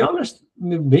 To be honest,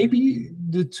 maybe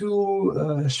the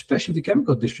 2 specialty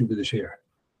chemical distributors here.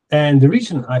 And the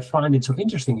reason I find it so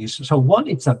interesting is, so one,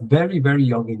 it's a very, very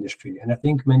young industry. And I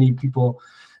think many people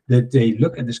that they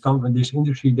look at this company, this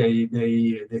industry, they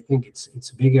think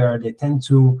it's bigger. They tend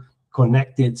to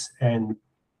connect it and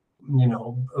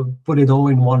put it all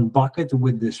in one bucket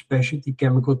with the specialty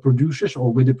chemical producers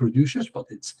or with the producers. But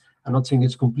I'm not saying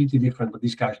it's completely different, but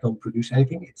these guys don't produce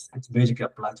anything. It's basically a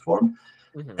platform.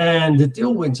 And the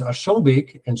tailwinds are so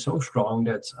big and so strong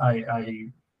that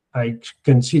I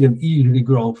can see them easily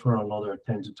grow for another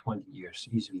 10 to 20 years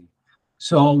easily.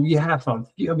 So you have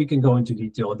we can go into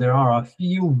detail. There are a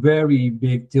few very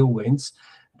big tailwinds,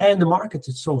 and the market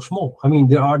is so small. I mean,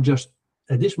 there are just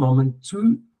at this moment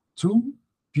two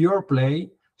pure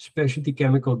play specialty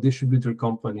chemical distributor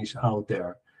companies out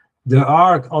there. There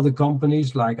are other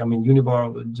companies like, I mean,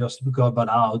 Univar just got bought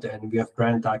out, and we have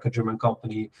Brenntag, a German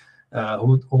company,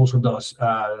 who also does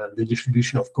the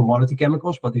distribution of commodity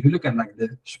chemicals. But if you look at like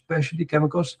the specialty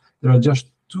chemicals, there are just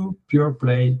two pure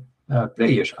play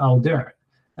players out there,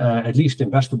 at least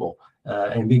investable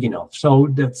and big enough. So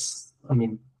that's, I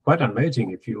mean, quite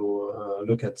amazing if you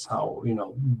look at how, you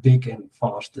know, big and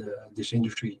fast this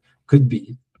industry could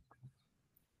be.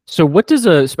 So what does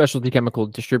a specialty chemical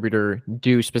distributor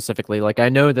do specifically? Like, I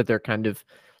know that they're kind of,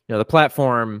 you know, the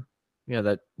platform, you know,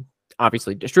 that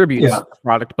obviously distributes Yeah. a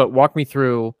product, but walk me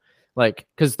through, like,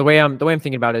 because the way I'm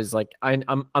thinking about it is like I'm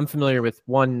familiar with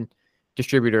one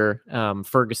distributor,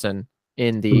 Ferguson,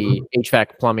 in the Mhm.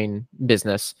 HVAC plumbing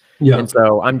business, Yeah. and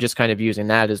so I'm just kind of using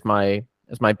that as my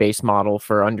base model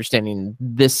for understanding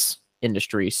this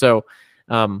industry. So,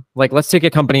 like, let's take a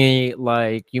company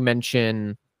like you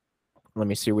mentioned. Let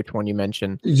me see which one you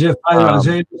mentioned. Jeff, either Um,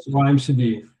 Azelis or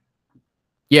IMCD.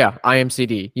 yeah,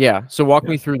 IMCD. Yeah. So walk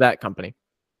Yeah. me through that company.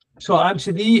 So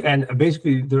IMCD and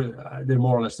basically they're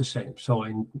more or less the same. So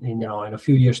in you know, in a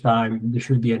few years time there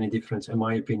should be any difference in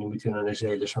my opinion between an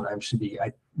Azelis and IMCD.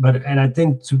 I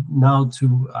tend to now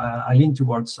to I lean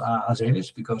towards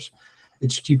Azelis because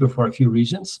it's cheaper for a few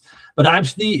reasons. But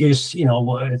IMCD is, you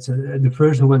know, it's the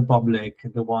first who went public,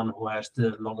 the one who has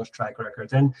the longest track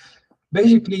record, and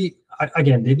basically,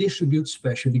 again, they distribute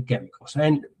specialty chemicals.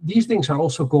 And these things are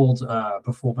also called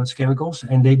performance chemicals.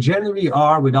 And they generally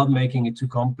are, without making it too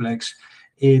complex,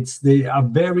 they are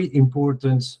very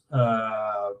important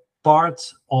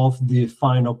part of the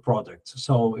final product.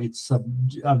 So it's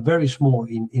a very small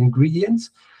ingredient.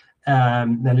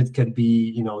 And it can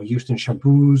be, you know, used in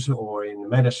shampoos or in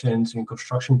medicines, in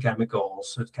construction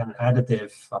chemicals. It can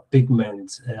additive, a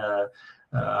pigment,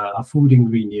 a food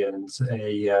ingredient,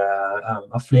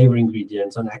 a flavor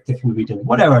ingredient, an active ingredient,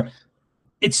 whatever.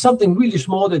 It's something really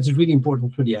small that's really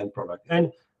important for the end product.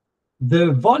 And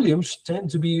the volumes tend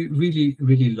to be really,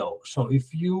 really low. So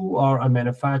if you are a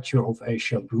manufacturer of a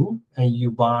shampoo and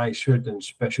you buy certain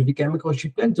specialty chemicals, you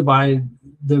tend to buy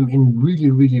them in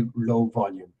really, really low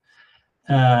volume.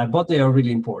 But they are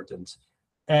really important.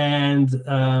 And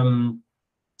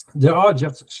there are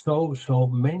just so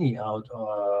many out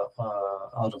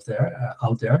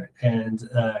there, and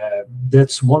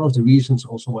that's one of the reasons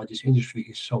also why this industry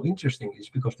is so interesting, is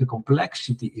because the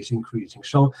complexity is increasing.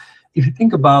 So if you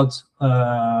think about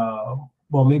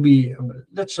well, maybe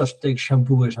let's just take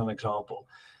shampoo as an example.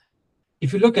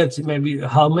 If you look at maybe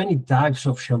how many types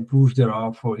of shampoos there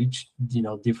are for each, you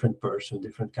know, different person,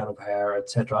 different kind of hair,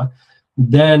 etc.,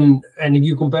 then, and if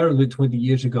you compare it with 20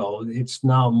 years ago, it's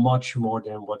now much more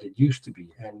than what it used to be.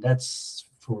 And that's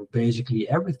for basically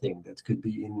everything. That could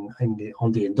be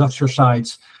on the industrial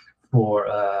sides, for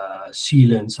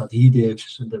sealants,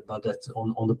 adhesives, but that's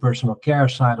on the personal care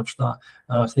side of stuff,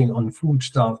 thing on food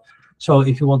stuff. So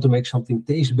if you want to make something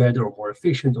taste better or more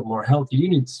efficient or more healthy, you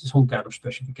need some kind of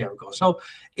specialty chemical. So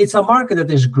it's a market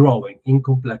that is growing in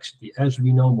complexity. As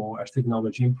we know more, as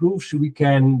technology improves, we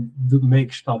can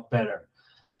make stuff better.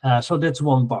 So that's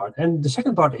one part. And the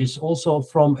second part is also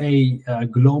from a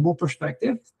global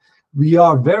perspective. We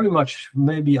are very much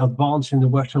maybe advanced in the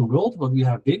Western world, but we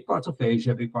have big parts of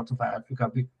Asia, big parts of Africa,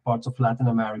 big parts of Latin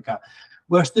America,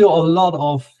 where still a lot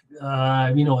of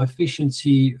you know,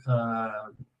 efficiency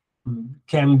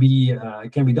can be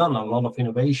done. A lot of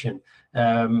innovation,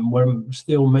 where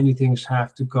still many things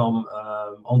have to come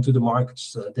onto the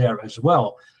markets there as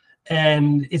well.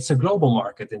 And it's a global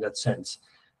market in that sense.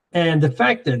 And the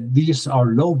fact that these are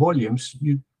low volumes,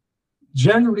 you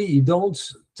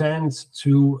don't tend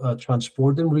to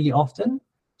transport them really often.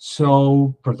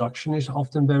 So production is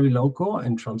often very local,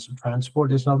 and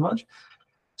transport is not much.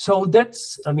 So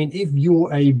that's, I mean, if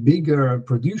you're a bigger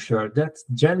producer, that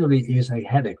generally is a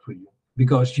headache for you,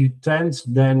 because you tend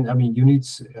then, I mean, you need,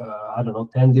 I don't know,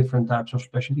 10 different types of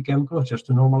specialty chemicals just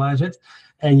to normalize it.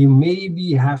 And you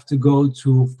maybe have to go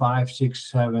to 5,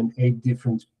 6, 7, 8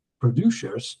 different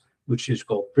producers, which is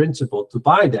called principal, to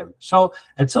buy them. So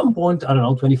at some point, I don't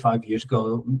know, 25 years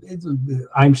ago,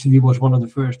 IMCD was one of the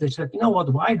first. They said, you know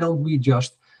what, why don't we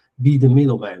just be the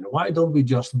middleman? Why don't we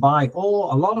just buy a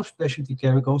lot of specialty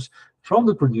chemicals from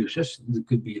the producers? It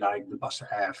could be like the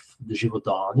BASF, the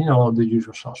Givaudan, you know, the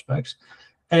usual suspects.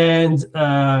 And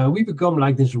we become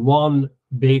like this one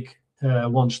big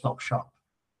one-stop shop.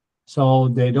 So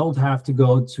they don't have to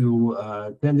go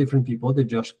to 10 different people. They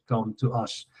just come to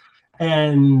us.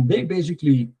 And they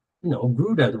basically, you know,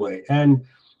 grew that way. And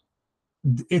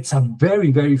it's a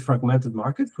very, very fragmented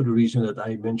market for the reason that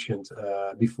I mentioned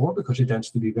before, because it tends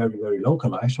to be very, very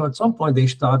localized. So at some point they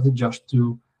started just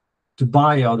to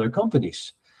buy other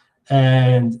companies.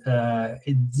 And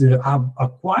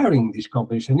acquiring these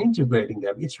companies and integrating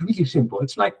them, it's really simple.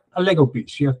 It's like a Lego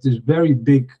piece. You have this very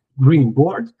big green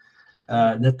board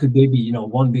that could maybe,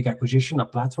 one big acquisition, a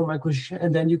platform acquisition,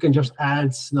 and then you can just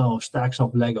add stacks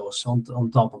of Legos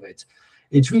on top of it.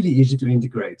 It's really easy to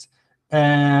integrate.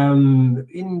 Literally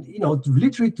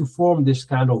to form this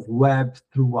kind of web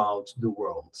throughout the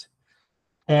world.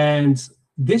 And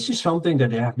this is something that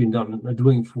they have been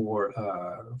doing for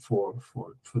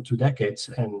 2 decades,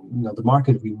 and the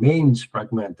market remains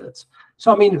fragmented.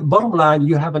 So, I mean, bottom line,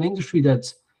 you have an industry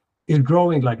that is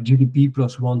growing like GDP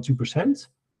plus 1-2%.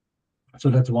 So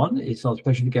that's one. It's not,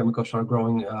 specialty chemicals are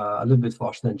growing a little bit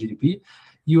faster than GDP.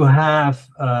 You have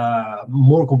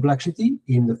more complexity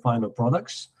in the final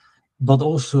products, but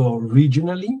also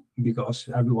regionally, because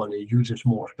everyone uses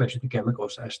more specialty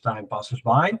chemicals as time passes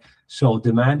by. So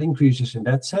demand increases in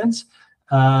that sense.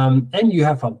 And you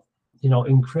have a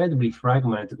incredibly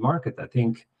fragmented market. I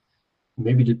think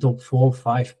maybe the top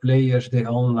 4-5 players, they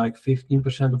own like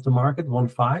 15% of the market,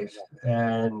 1-5,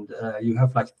 and you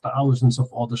have like thousands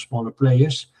of other smaller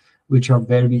players, which are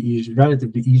very easy,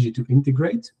 relatively easy to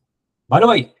integrate. By the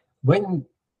way, when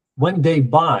they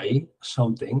buy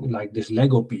something like this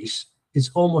Lego piece, it's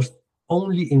almost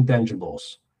only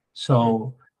intangibles.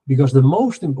 So because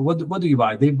what do you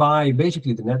buy? They buy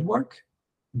basically the network,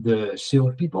 the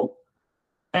salespeople,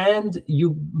 and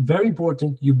very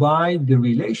important, you buy the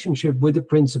relationship with the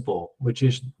principal, which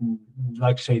is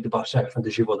like, say, the Basef and the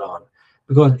Givaudan,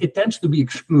 because it tends to be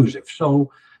exclusive. So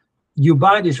you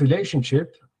buy this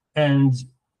relationship, and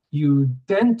you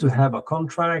tend to have a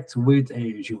contract with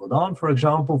a Givaudan, for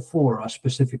example, for a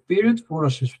specific period, for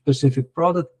a specific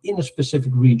product in a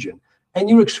specific region, and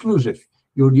you're exclusive.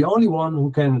 You're the only one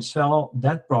who can sell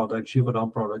that product,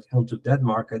 Givaudan product, onto that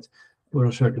market for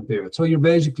a certain period. So you're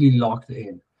basically locked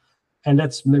in, and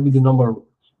that's maybe the number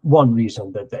one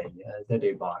reason that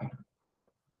they buy.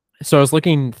 So I was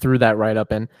looking through that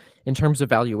write-up, and in terms of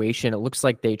valuation, it looks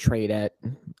like they trade at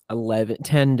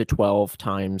 10 to 12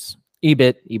 times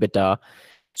EBITDA.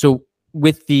 So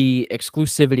with the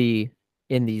exclusivity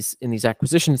in these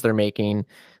acquisitions they're making,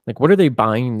 like, what are they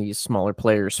buying these smaller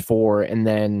players for? And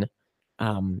then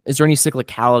is there any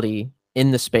cyclicality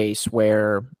in the space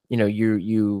where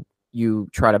you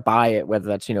try to buy it, whether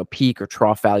that's peak or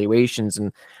trough valuations,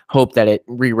 and hope that it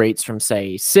re-rates from,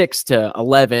 say, 6 to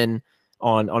 11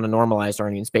 on a normalized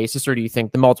earnings basis, or do you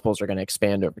think the multiples are going to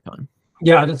expand over time?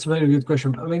 Yeah, that's a very good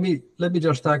question. Maybe let me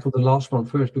just tackle the last one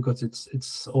first, because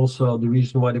it's also the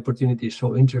reason why the opportunity is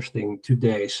so interesting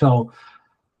today. So,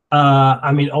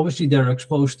 obviously they're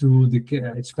exposed to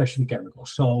especially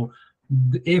chemicals. So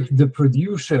if the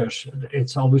producers,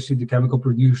 it's obviously the chemical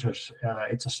producers,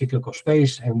 it's a cyclical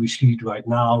space, and we see it right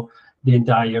now. The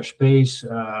entire space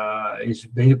is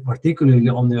particularly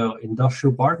on the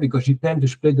industrial part, because you tend to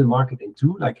split the market in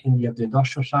two. Like, you have the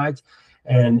industrial side,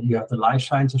 and you have the life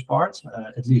sciences part.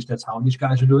 At least that's how these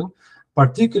guys are doing.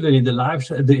 Particularly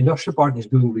the industrial part is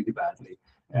doing really badly,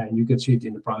 and you can see it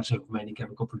in the price of many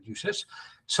chemical producers.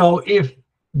 So if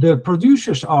the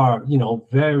producers are,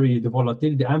 the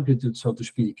volatility, the amplitude, so to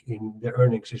speak, in their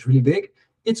earnings is really big.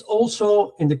 It's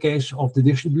also in the case of the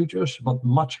distributors, but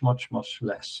much, much, much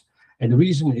less. And the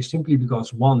reason is simply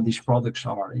because, one, these products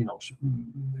are,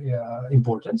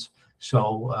 important.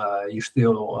 So you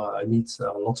still need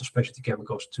lots of specialty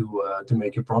chemicals to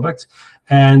make your product.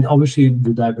 And obviously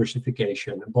the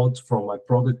diversification, both from a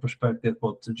product perspective,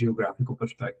 but the geographical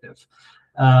perspective.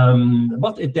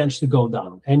 But it tends to go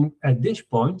down. And at this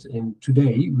point,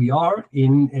 today, we are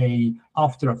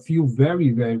after a few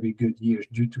very, very good years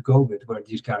due to COVID, where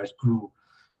these guys grew,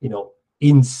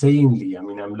 insanely.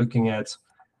 I'm looking at,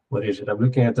 what is it? I'm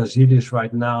looking at Azelis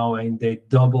right now, and they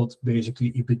doubled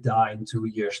basically EBITDA in 2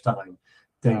 years' time,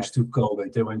 thanks to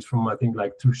COVID. They went from, I think,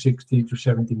 like 260 to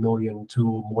 70 million to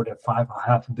more than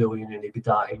 5.5 billion in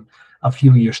EBITDA in a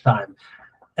few years' time.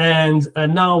 And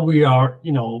now we are, we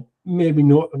are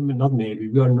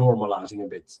normalizing a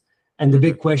bit. And the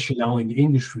big question now in the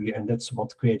industry, and that's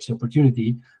what creates the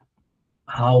opportunity,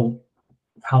 how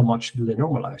much do they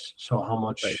normalize? So how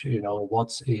much,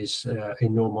 what is a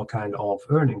normal kind of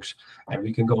earnings? And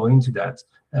we can go into that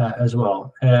as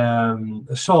well.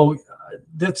 So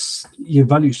that's your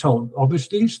value. So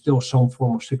obviously still some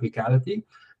form of cyclicality.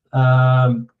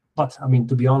 But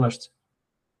to be honest,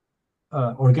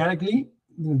 organically,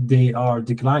 they are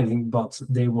declining, but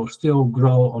they will still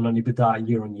grow on an EBITDA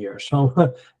year on year. So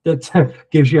that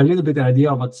gives you a little bit of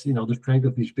idea of what's, the strength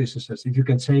of these businesses. If you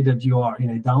can say that you are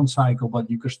in a down cycle, but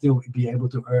you can still be able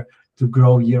to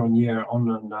grow year on year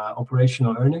on an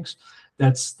operational earnings,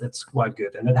 that's quite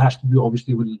good. And that has to do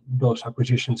obviously with those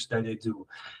acquisitions that they do.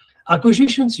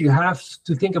 Acquisitions, you have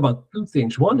to think about two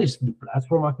things. One is the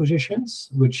platform acquisitions,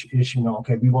 which is,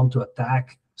 okay, we want to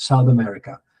attack South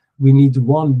America. We need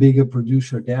one bigger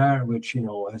producer there, which,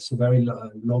 has a very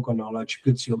local knowledge,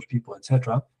 good salespeople,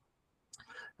 etc.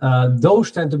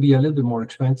 Those tend to be a little bit more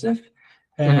expensive.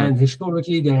 Hmm. And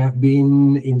historically, they have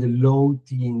been in the low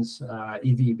teens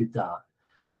EV/EBITDA.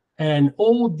 And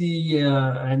all the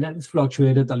and that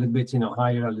fluctuated a little bit,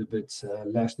 higher, a little bit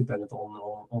less, dependent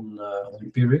on the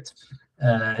period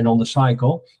and on the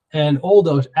cycle. And all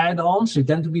those add-ons, they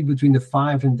tend to be between the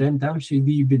 5 and 10 times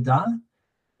EBITDA.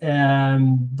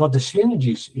 But the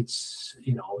synergies, it's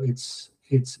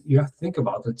you have to think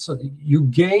about it. So you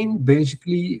gain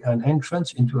basically an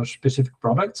entrance into a specific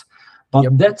product, but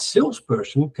Yep. that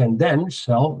salesperson can then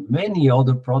sell many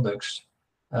other products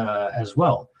as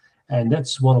well. And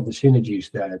that's one of the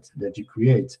synergies that you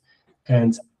create.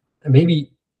 And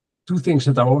maybe two things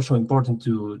that are also important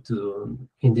to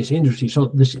in this industry. So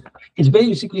this, it's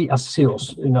basically a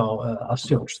sales, a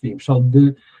sales team. So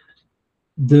the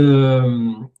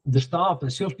staff, the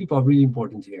salespeople are really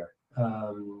important here.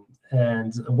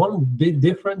 And one big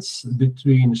difference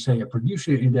between, say, a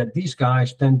producer is that these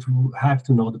guys tend to have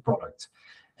to know the product.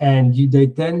 And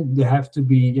they have to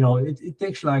be, it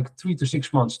takes like 3 to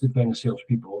 6 months to train the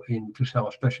salespeople to sell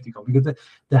a specialty company, because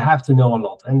they have to know a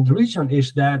lot. And the reason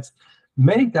is that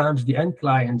many times the end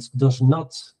client does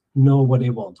not know what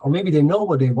they want, or maybe they know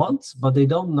what they want, but they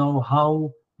don't know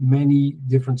how many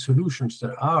different solutions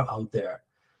there are out there.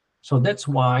 So that's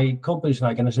why companies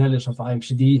like Azelis of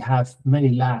IMCD have many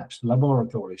labs,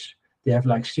 laboratories. They have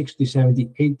like 60, 70,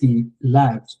 80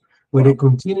 labs where they Wow.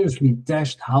 continuously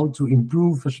test how to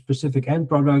improve a specific end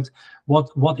product.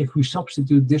 What if we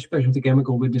substitute this specialty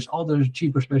chemical with this other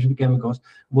cheaper specialty chemicals?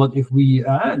 What if we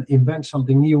invent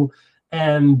something new?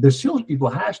 And the salespeople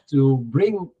has to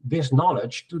bring this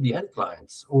knowledge to the end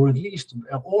clients, or at least,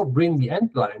 or bring the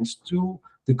end clients to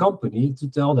the company to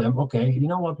tell them, okay, you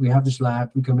know what, we have this lab,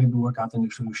 we can maybe work out a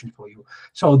new solution for you.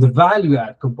 So the value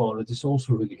add component is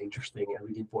also really interesting and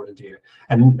really important here.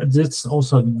 And that's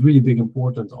also a really big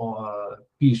important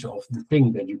piece of the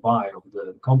thing that you buy, of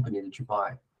the company that you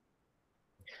buy.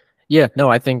 Yeah, no,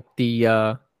 I think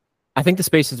the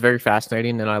space is very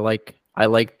fascinating, and I like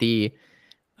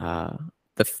uh,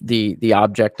 the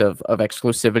object of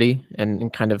exclusivity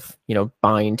and kind of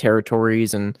buying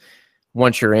territories, and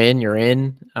once you're in, you're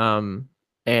in.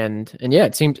 And yeah,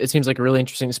 it seems like a really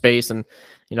interesting space, and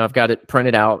I've got it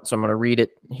printed out, so I'm going to read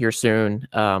it here soon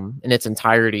in its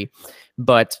entirety.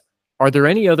 But are there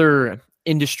any other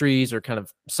industries or kind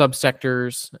of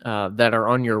subsectors that are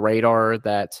on your radar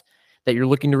that you're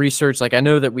looking to research? Like, I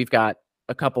know that we've got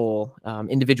a couple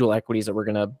individual equities that we're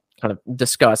going to kind of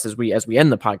discuss as we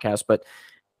end the podcast, but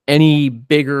any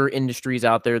bigger industries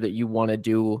out there that you want to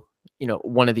do,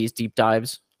 one of these deep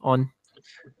dives on?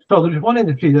 So there's one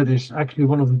industry that is actually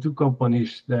one of the two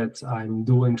companies that I'm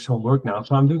doing some work now.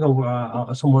 So I'm doing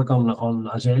some work on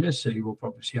Azelis. So you will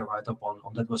probably see a write-up on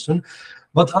that one soon.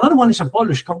 But another one is a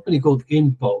Polish company called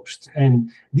InPost.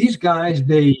 And these guys,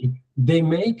 they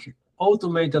make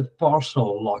automated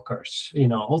parcel lockers,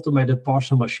 automated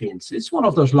parcel machines. It's one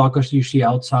of those lockers you see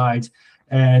outside,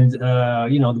 and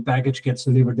the package gets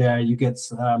delivered there. You get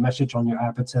a message on your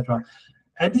app, etc.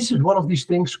 And this is one of these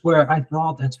things where I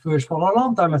thought at first, for a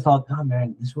long time, I thought, oh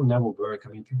man, this will never work. I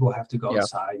mean, people have to go Yeah.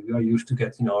 outside. We are used to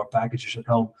get, our packages at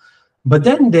home. But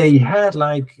then they had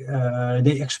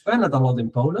they expanded a lot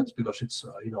in Poland, because it's,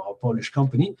 a Polish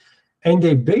company. And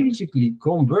they basically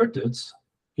converted,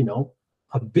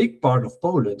 a big part of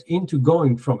Poland into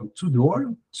going from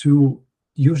to-door to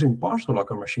using parcel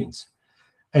locker machines.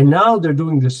 And now they're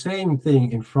doing the same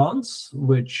thing in France,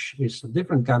 which is a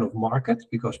different kind of market,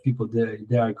 because people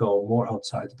there go more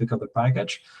outside to pick up a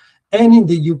package. And in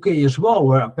the UK as well,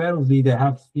 where apparently they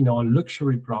have, a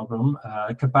luxury problem.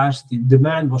 Capacity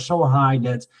demand was so high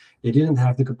that they didn't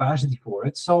have the capacity for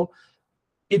it. So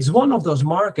it's one of those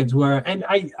markets where, and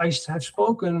I have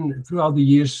spoken throughout the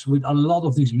years with a lot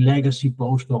of these legacy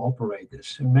postal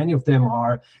operators. And many of them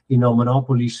are,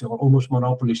 monopolies, or almost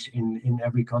monopolies in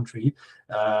every country.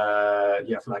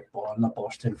 You have like La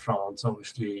Poste in France,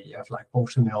 obviously. You have like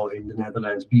PostNL in the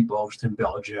Netherlands, bpost in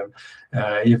Belgium.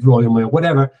 You have Royal Mail,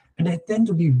 whatever. And they tend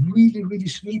to be really, really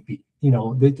sleepy.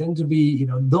 They tend to be,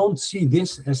 don't see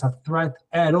this as a threat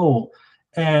at all.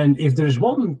 And if there's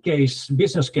one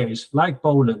business case like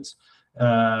Poland,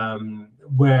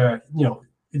 where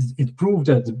it proved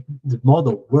that the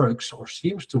model works, or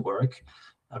seems to work,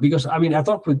 because I mean, I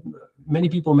talk with many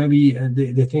people. Maybe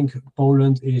they think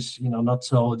Poland is not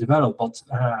so developed, but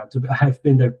I've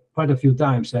been there quite a few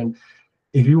times, and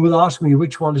If you would ask me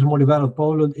which one is more developed,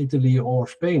 Poland, Italy, or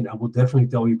Spain, I would definitely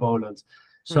tell you Poland.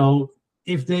 Hmm. So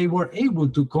if they were able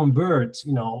to convert,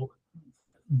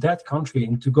 that country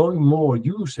into going more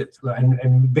use it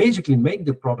and basically make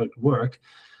the product work,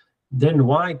 then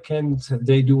why can't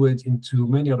they do it into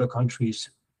many other countries,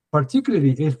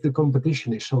 particularly if the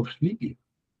competition is so sleepy?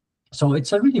 So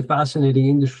it's a really fascinating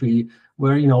industry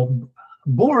where,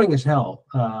 boring as hell.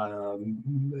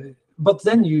 But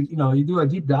then you do a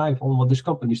deep dive on what this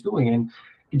company is doing, and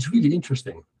it's really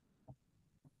interesting.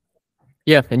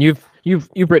 Yeah, and you've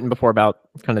written before about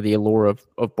kind of the allure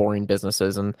of boring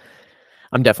businesses, and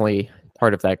I'm definitely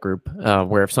part of that group.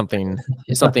 Where if something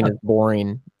is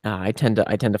boring, I tend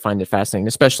to find it fascinating,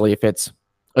 especially if it's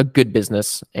a good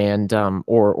business and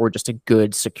or just a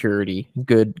good security,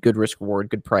 good risk reward,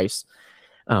 good price.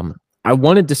 I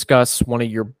want to discuss one of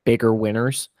your bigger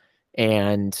winners,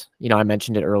 and I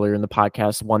mentioned it earlier in the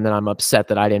podcast. One that I'm upset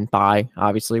that I didn't buy,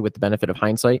 obviously with the benefit of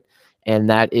hindsight, and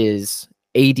that is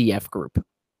ADF Group.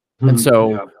 And so,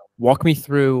 Yeah. walk me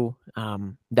through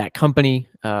that company,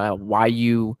 why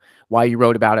you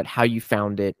wrote about it, how you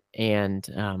found it, and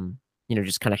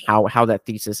just kind of how that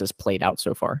thesis has played out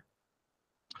so far.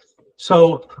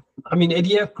 So, I mean,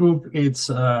 ADF Group, it's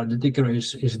the ticker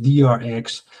is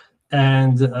DRX,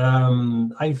 and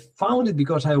I found it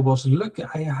because I was looking.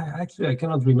 I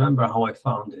cannot remember how I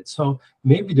found it. So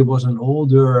maybe there was an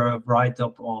older write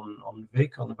up on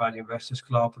VIC, on the Value Investors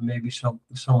Club. Maybe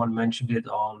someone mentioned it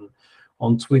on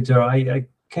Twitter. I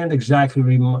can't exactly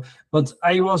remember, but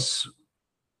I was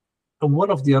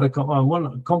one of the other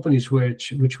one companies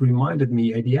which reminded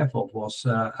me ADF of was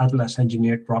Atlas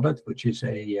Engineered Product, which is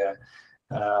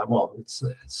well,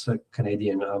 it's a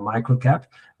Canadian micro cap,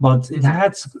 but it Hmm.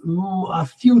 had a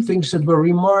few things that were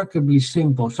remarkably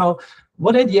simple. So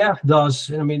what ADF does,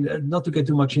 and I mean, not to get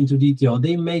too much into detail,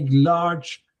 they make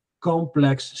large,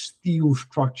 complex steel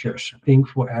structures. Think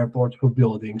for airports, for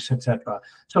buildings, etc.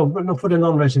 So for the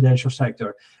non-residential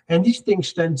sector, and these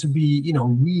things tend to be,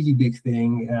 really big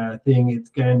thing.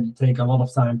 It can take a lot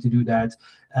of time to do that.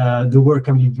 The work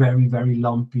can be very, very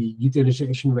lumpy.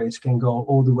 Utilization rates can go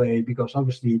all the way because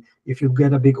obviously, if you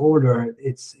get a big order,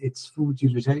 it's full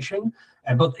utilization,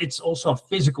 but it's also a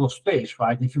physical space,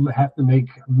 right? If you have to make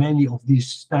many of these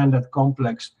standard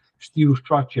complex steel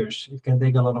structures, it can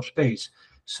take a lot of space.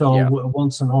 So Yeah.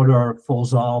 once an order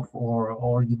falls off,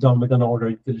 or you're done with an order,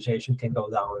 utilization can go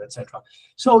down, etc.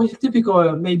 So it's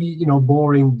typical, maybe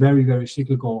boring, very, very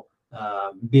cyclical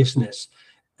business.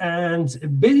 And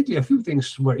basically, a few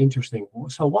things were interesting.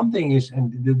 So one thing is, and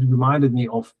it reminded me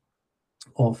of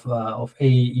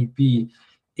AEP,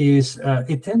 is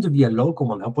it tends to be a local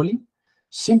monopoly,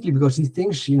 simply because these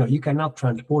things, you cannot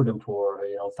transport them for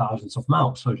thousands of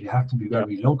miles. So you have to be Yeah.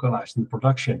 very localized in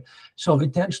production. So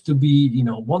it tends to be,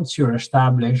 once you're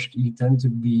established, you tend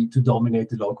to dominate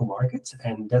the local market,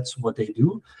 and that's what they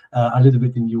do. A little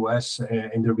bit in the US,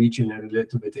 in the region, and a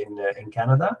little bit in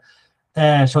Canada.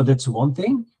 So that's one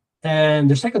thing. And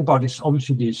the second part is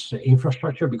obviously this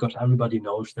infrastructure, because everybody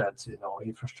knows that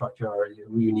infrastructure,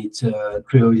 you need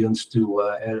trillions to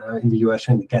in the US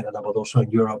and Canada, but also in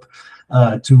Europe,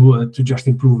 to just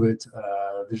improve it.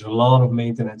 There's a lot of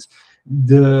maintenance.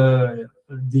 The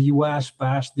US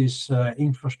passed this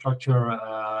infrastructure,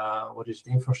 what is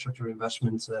the Infrastructure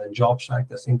Investment Jobs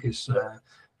Act, I think it's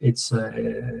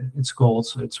called.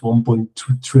 So it's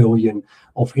 1.2 trillion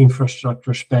of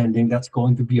infrastructure spending. That's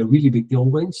going to be a really big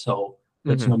tailwind. So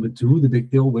that's Hmm. number two, the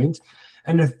big tailwind.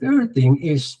 And the third thing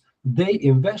is they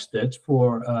invested for,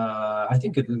 I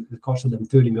think it costed them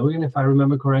 30 million, if I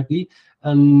remember correctly,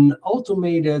 an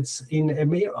automated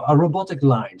a robotic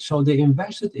line. So they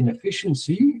invested in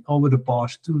efficiency over the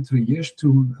past 2-3 years to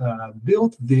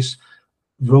build this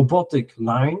robotic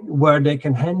line where they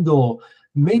can handle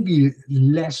maybe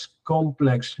less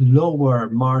complex, lower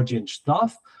margin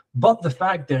stuff. But the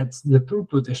fact that the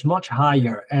throughput is much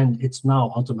higher and it's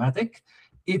now automatic,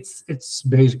 it's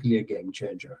basically a game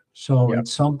changer. So Yeah.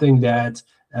 it's something that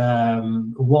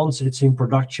once it's in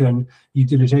production,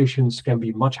 utilizations can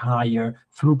be much higher,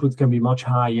 throughput can be much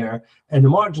higher, and the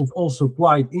margins also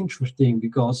quite interesting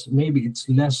because maybe it's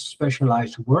less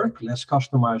specialized work, less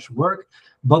customized work,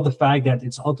 but the fact that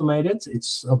it's automated,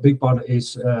 it's a big part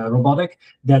is robotic,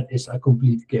 that is a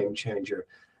complete game changer.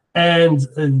 And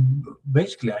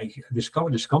basically, I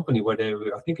discovered this company where they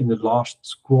were, I think in the last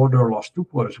quarter, last 2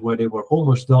 quarters, where they were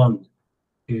almost done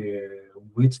uh,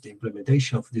 with the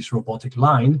implementation of this robotic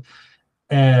line,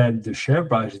 and the share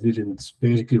price didn't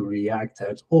basically react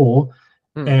at all.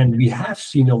 Hmm. And we have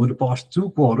seen over the past 2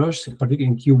 quarters, particularly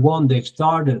in Q1, they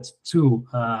started to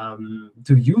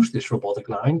use this robotic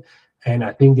line, and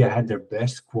I think they had their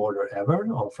best quarter ever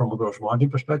from a gross margin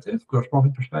perspective, gross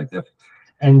profit perspective.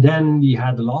 And then we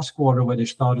had the last quarter where they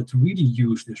started to really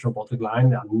use this robotic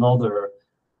line, another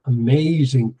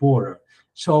amazing quarter.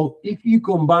 So if you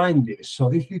combine this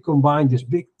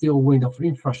big tailwind of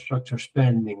infrastructure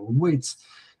spending with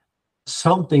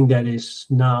something that is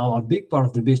now a big part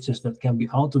of the business that can be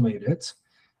automated,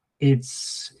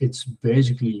 it's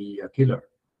basically a killer,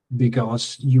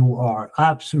 because you are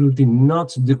absolutely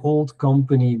not the old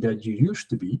company that you used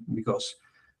to be, because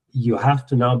you have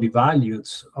to now be valued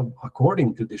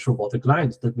according to these robotic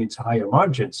lines. That means higher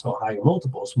margins, so higher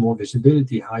multiples, more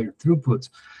visibility, higher throughput.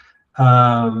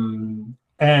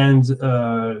 And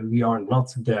we are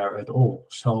not there at all.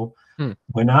 So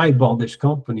when I bought this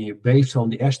company, based on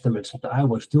the estimates that I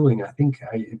was doing, I think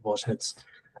it was at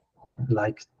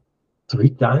like 3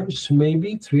 times,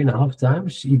 maybe 3.5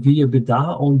 times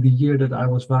EV/EBITDA on the year that I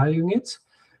was valuing it.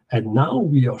 And now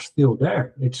we are still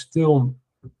there. It's still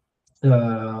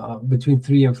between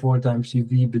 3 and 4 times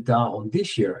EV/EBITDA on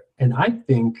this year. And I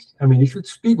think, I mean, if you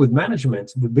speak with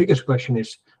management, the biggest question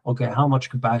is, okay, how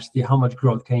much capacity, how much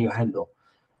growth can you handle?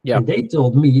 Yeah. And they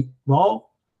told me, well,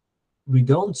 we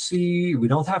don't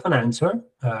have an answer.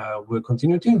 We'll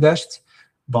continue to invest,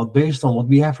 but based on what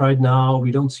we have right now,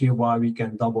 we don't see why we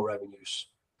can double revenues.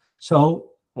 So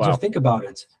just think about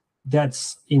it.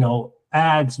 That's,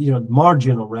 adds,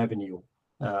 marginal revenue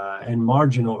and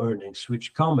marginal earnings,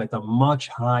 which come at a much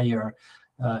higher.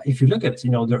 If you look at,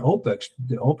 their OpEx,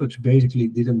 the OpEx basically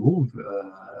didn't move,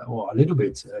 or a little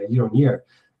bit year on year,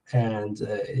 and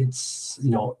it's,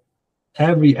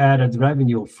 every added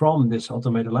revenue from this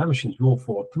automated line machines will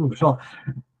fall through. So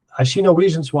I see no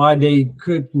reasons why they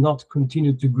could not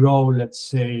continue to grow, let's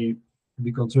say, to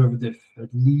be conservative, at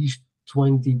least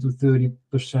 20 to 30%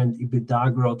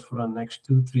 EBITDA growth for the next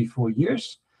 2, 3, 4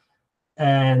 years.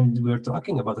 And we're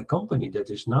talking about a company that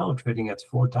is now trading at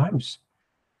 4 times.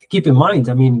 Keep in mind,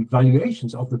 I mean,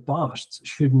 valuations of the past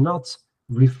should not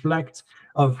reflect.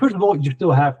 First of all, you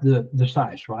still have the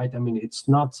size, right? I mean, it's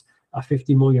not a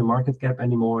 50 million market cap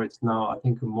anymore. It's now, I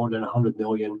think, more than 100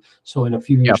 million. So in a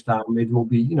few years' time, it will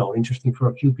be, interesting for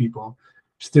a few people.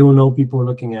 Still no people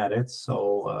looking at it,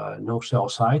 so no sell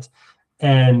side.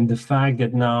 And the fact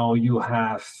that now you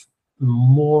have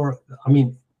more, I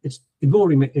mean, it's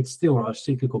still a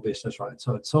cyclical business, right?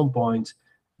 So at some point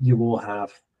you will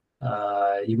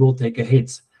take a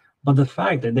hit. But the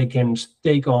fact that they can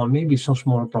take on maybe some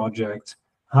smaller project,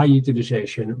 high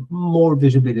utilization, more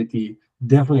visibility,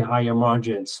 definitely higher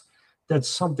margins, that's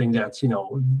something that's,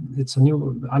 it's a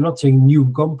new, I'm not saying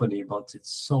new company, but it's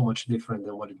so much different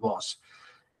than what it was.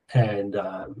 And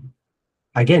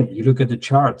again, you look at the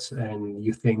charts and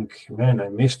you think, man, I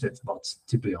missed it. But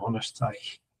to be honest,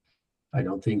 I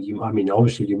don't think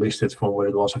obviously you missed it from where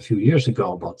it was a few years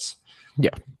ago, but yeah,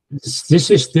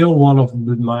 this is still one of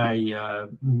my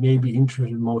maybe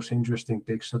most interesting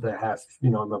picks that I have,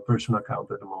 in my personal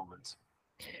account at the moment.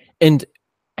 And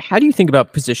how do you think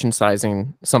about position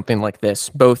sizing something like this,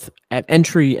 both at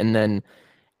entry and then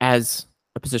as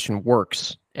a position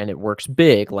works and it works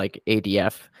big, like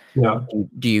ADF? Yeah.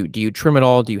 Do you trim it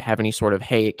all? Do you have any sort of,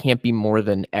 hey, it can't be more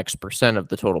than X% of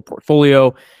the total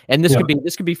portfolio? And this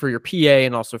could be for your PA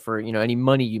and also for, any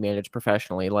money you manage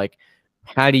professionally. Like,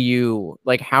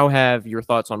 how have your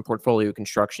thoughts on portfolio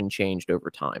construction changed over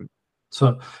time?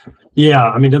 So, yeah,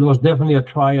 I mean, that was definitely a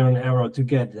trial and error to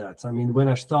get that. I mean, when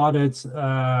I started,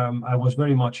 I was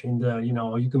very much in the,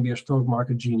 you can be a stock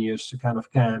market genius kind of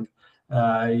camp.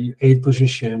 8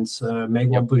 positions, make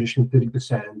one position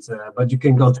 30%, but you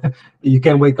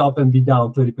can wake up and be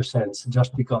down 30%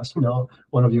 just because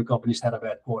one of your companies had a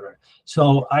bad quarter.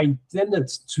 So I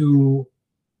tended to,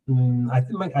 I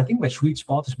think my sweet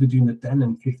spot is between the 10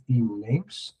 and 15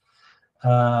 names.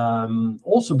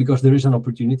 Also because there is an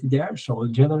opportunity there. So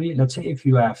generally, let's say if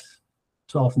you have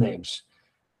 12 names,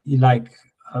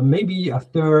 maybe a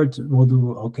third will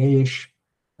do okay-ish.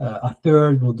 A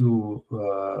third will do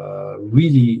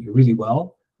really, really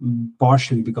well,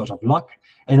 partially because of luck,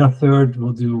 and a third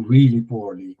will do really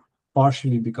poorly,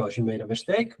 partially because you made a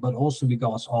mistake, but also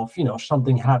because of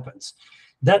something happens.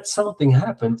 That something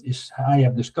happened is, I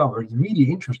have discovered, really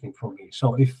interesting for me.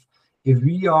 So if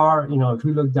we are, if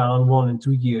we look down 1 and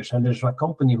 2 years, and there's a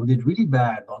company who did really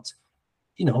bad, but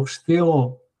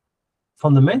still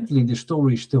fundamentally the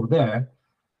story is still there.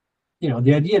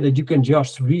 The idea that you can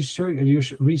just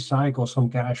recycle some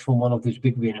cash from one of these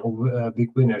big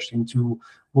winners into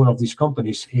one of these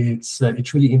companies, it's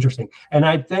really interesting. And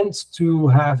I tend to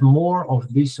have more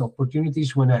of these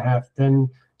opportunities when I have 10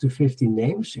 to 15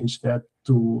 names instead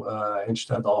to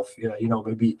instead of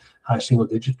maybe high single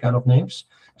digit kind of names.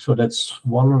 So that's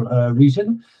one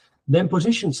reason. Then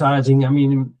position sizing. I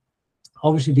mean,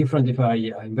 obviously different if I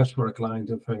invest for a client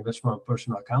or if I invest for a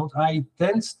personal account. I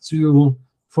tend to,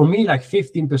 for me, like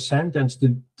 15% tends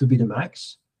to be the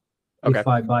max Okay. if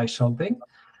I buy something.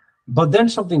 But then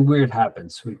something weird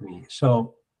happens with me.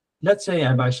 So let's say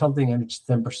I buy something and it's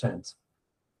 10%.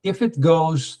 If it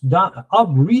goes down, up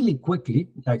really quickly,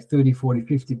 like 30, 40,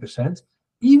 50%,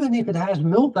 even if it has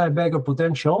multi-bagger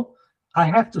potential, I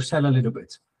have to sell a little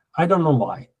bit. I don't know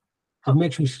why. It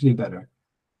makes me sleep better.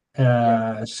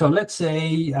 So let's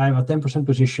say I have a 10%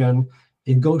 position,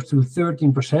 it goes to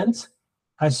 13%,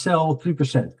 I sell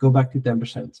 3%, go back to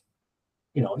 10%.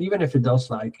 Even if it does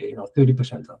like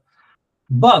 30% up.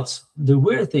 But the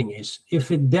weird thing is, if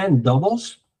it then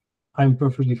doubles, I'm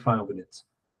perfectly fine with it.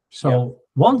 So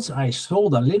once I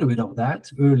sold a little bit of that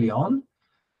early on,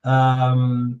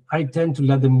 I tend to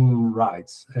let them ride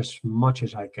as much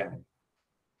as I can.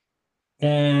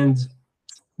 And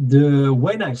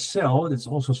when I sell, that's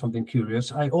also something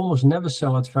curious. I almost never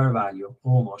sell at fair value.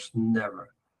 Almost never.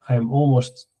 I am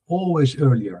almost always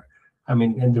earlier. I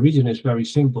mean, and the reason is very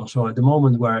simple. So at the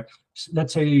moment where,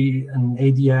 let's say an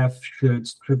ADF should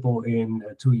triple in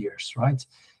 2 years, right?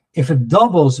 If it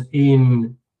doubles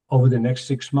in over the next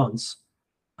 6 months,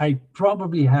 I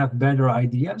probably have better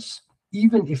ideas.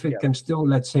 Even if it can still,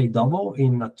 let's say, double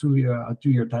in a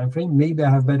two-year time frame, maybe I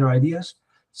have better ideas.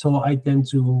 So I tend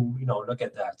to, look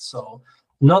at that. So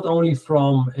not only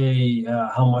from a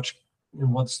how much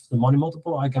and what's the money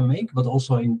multiple I can make, but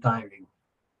also in timing.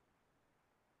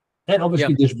 And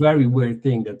obviously, this very weird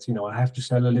thing that I have to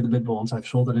sell a little bit. But once I've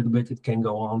sold a little bit, it can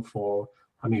go on for,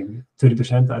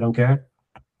 30%. I don't care.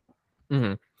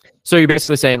 Mm-hmm. So you're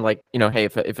basically saying, like, hey,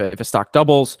 if a stock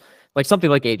doubles, like something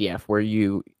like ADF, where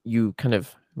you kind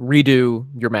of redo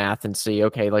your math and see,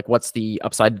 okay, like what's the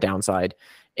upside and downside,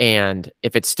 and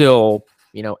if it's still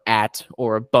at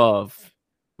or above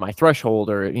my threshold,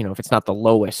 or if it's not the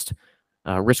lowest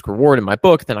risk reward in my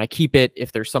book, then I keep it.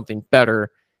 If there's something better,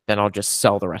 then I'll just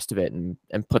sell the rest of it and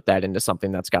put that into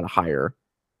something that's got a higher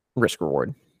risk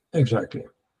reward. Exactly.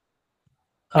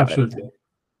 Got Absolutely. it.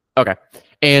 Okay.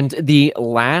 And the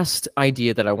last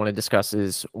idea that I want to discuss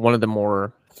is one of the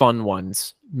more fun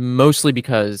ones, mostly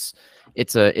because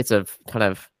it's a kind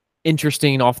of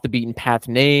interesting, off the beaten path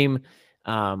name.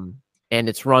 And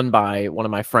it's run by one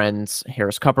of my friends,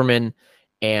 Harris Kupperman.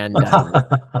 And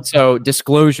so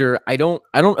disclosure, I don't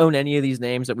own any of these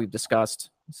names that we've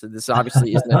discussed. So this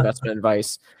obviously isn't investment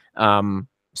advice.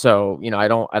 So I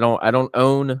don't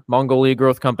own Mongolia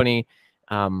Growth Company.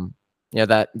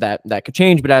 That could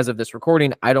change, but as of this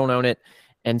recording, I don't own it.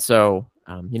 And so,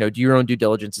 do your own due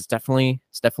diligence. It's definitely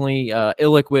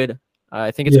illiquid.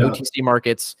 I think it's OTC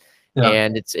markets,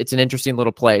 and it's an interesting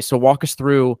little play. So walk us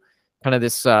through kind of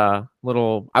this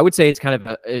little. I would say it's kind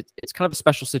of a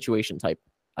special situation type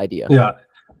idea. Yeah,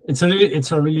 it's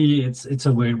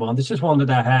a weird one. This is one that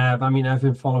I have. I mean, I've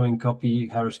been following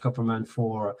Harris Kupperman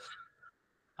for,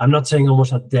 I'm not saying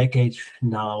almost a decade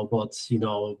now, but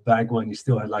back when he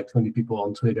still had like 20 people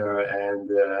on Twitter, and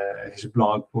his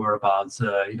blog were about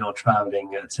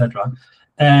traveling, etc.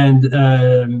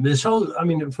 And so, I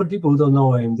mean, for the people who don't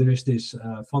know him, there is this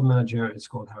fund manager. It's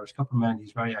called Harris Kupperman.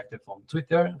 He's very active on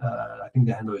Twitter. I think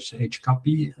the handle is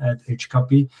hcuppy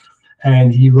 @hcuppy.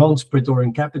 And he runs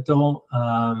Praetorian Capital,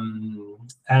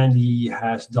 and he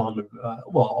has done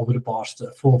over the past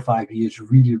 4 or 5 years,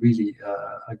 really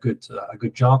a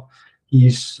good job.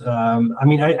 He's,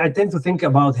 I tend to think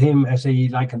about him as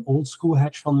like an old school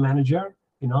hedge fund manager.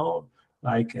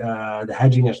 Like the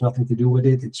hedging has nothing to do with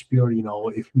it. It's pure,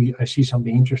 if I see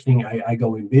something interesting, I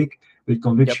go in big with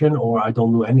conviction, or I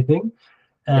don't do anything.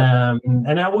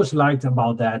 And I always liked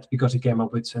about that because he came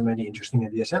up with so many interesting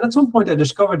ideas. And at some point I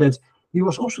discovered that he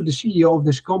was also the CEO of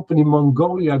this company,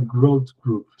 Mongolia Growth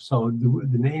Group. So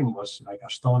the name was like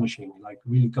astonishing, like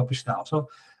really copy style. So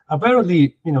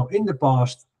apparently, in the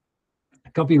past,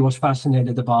 Copy was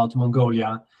fascinated about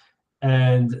Mongolia,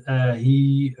 and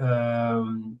he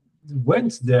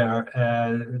went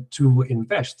there to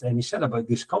invest, and he set up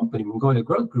this company, Mongolia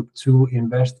Growth Group, to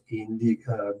invest in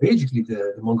basically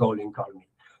the Mongolian economy.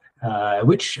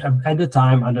 Which at the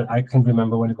time, I can't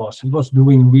remember when it was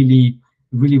doing really,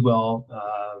 really well.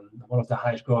 One of the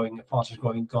fastest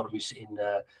growing economies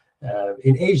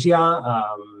in Asia.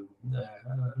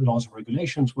 Laws and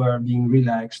regulations were being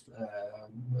relaxed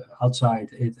outside.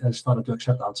 It started to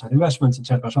accept outside investments,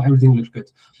 etc. So everything looks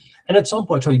good. And at some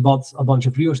point, so he bought a bunch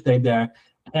of real estate there,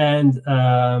 And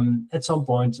at some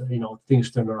point,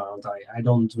 things turned around. I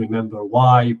don't remember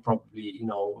why. Probably, a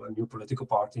new political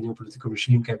party, new political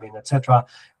regime came in, etc.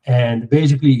 And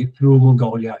basically, it threw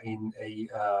Mongolia in a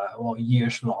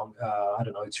years long. I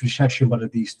don't know, it's recession, but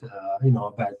at least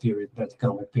a bad period, bad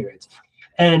economic period.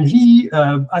 And he,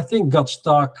 I think, got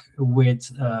stuck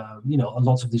with a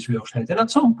lot of this real estate. And at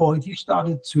some point, he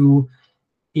started to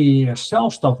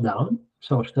sell stuff down,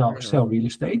 so Mhm. sell real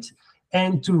estate,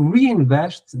 and to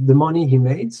reinvest the money he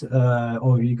made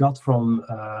or he got from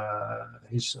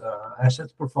his asset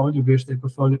portfolio, real estate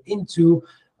portfolio, into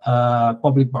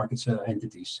public markets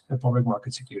entities, public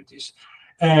market securities.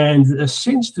 And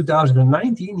since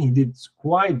 2019, he did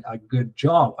quite a good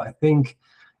job. I think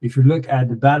if you look at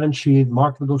the balance sheet,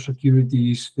 marketable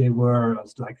securities, they were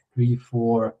like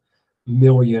 3-4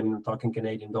 million, I'm talking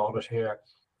Canadian dollars here,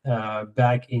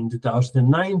 back in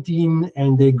 2019,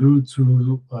 and they grew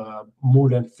to more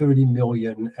than 30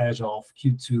 million as of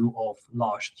Q2 of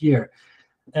last year.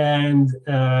 And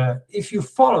if you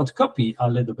followed copy a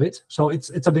little bit, so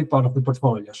it's a big part of the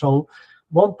portfolio. So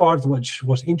one part which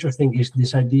was interesting is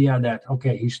this idea that,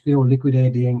 okay, he's still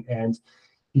liquidating, and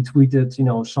he tweeted,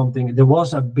 something. There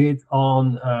was a bit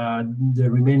on the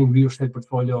remaining real estate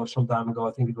portfolio some time ago.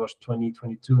 I think it was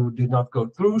 2022, did not go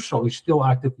through. So he's still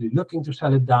actively looking to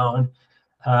sell it down.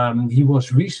 He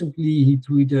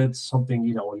tweeted something,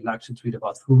 he likes to tweet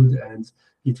about food, and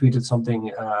he tweeted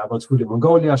something about food in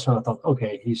Mongolia. So I thought,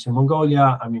 okay, he's in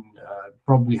Mongolia. I mean,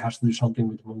 probably has to do something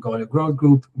with the Mongolia Growth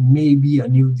Group, maybe a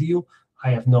new deal. I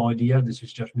have no idea. This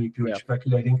is just me purely Yeah.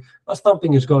 speculating. But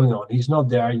something is going on. He's not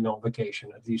there,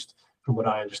 vacation, at least from what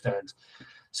I understand.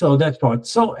 So that's part.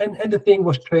 So and the thing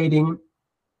was trading.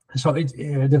 So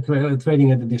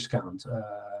trading at a discount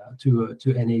to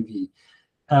NAV.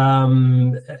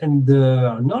 And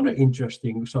another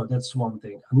interesting, so that's one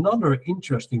thing. Another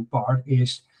interesting part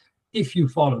is if you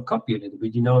follow copy a little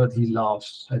bit, you know that he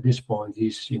loves, at this point,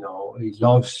 he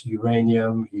loves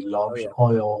uranium, he Oh loves yeah.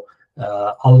 oil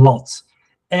a lot.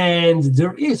 And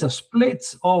there is a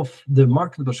split of the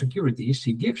marketable securities.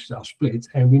 He gives a split,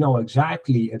 and we know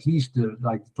exactly, at least the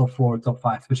top 4, top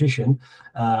 5 position,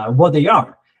 what they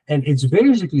are. And it's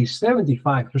basically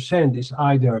 75% is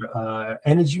either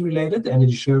energy related,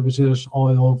 energy services,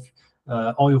 oil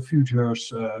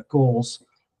futures, coals,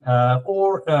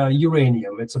 or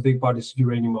uranium. It's a big part is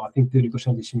uranium. I think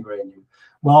 30% is uranium.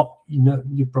 Well,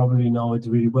 you probably know it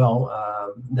really well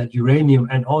that uranium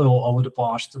and oil over the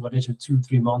past,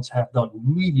 2-3 months have done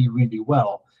really, really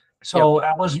well. Yep. So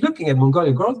I was looking at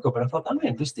Mongolia Growth Corp and I thought, oh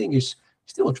man, this thing is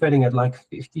still trading at like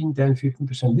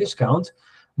 15% discount.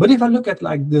 But if I look at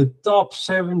like the top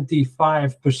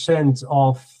 75%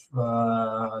 of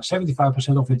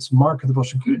 75% of its marketable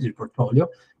security portfolio,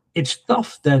 it's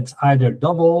stuff that either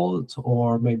doubled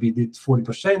or maybe did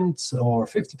 40% or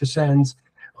 50%,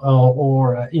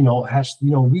 or has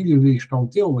really, really strong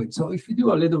tailwind. So if you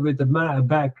do a little bit of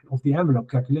back of the envelope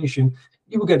calculation,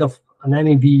 you will get an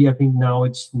NAV. I think now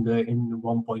it's in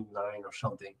 1.9 or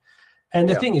something. And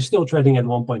the Yeah. thing is still trading at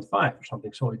 1.5 or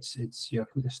something. So it's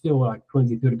still like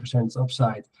 20-30%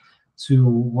 upside to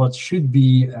what should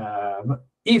be,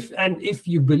 if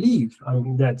you believe, I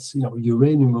mean, that's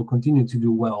uranium will continue to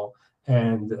do well,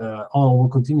 and oil will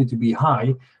continue to be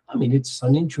high. I mean, it's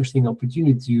an interesting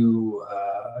opportunity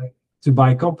to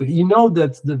buy company. You know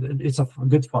that it's a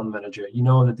good fund manager. You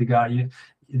know that the guy.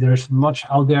 There's much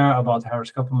out there about Harris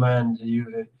Kupperman.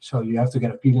 So you have to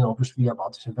get a feeling, obviously,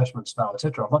 about his investment style,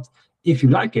 etc. But if you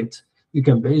like it, you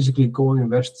can basically go and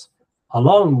invest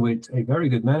along with a very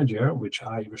good manager, which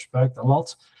I respect a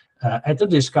lot, at a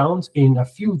discount in a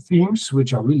few themes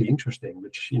which are really interesting,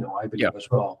 which I Yeah. believe as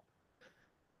well.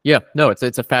 Yeah. No,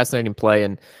 it's a fascinating play,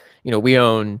 and we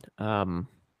own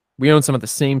some of the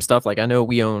same stuff. Like I know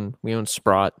we own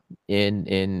Sprott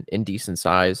in decent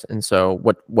size, and so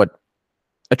what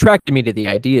attracted me to the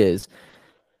idea is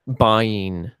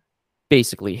buying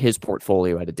basically his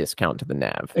portfolio at a discount to the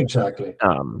NAV. Exactly.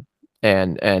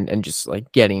 And just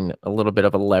like getting a little bit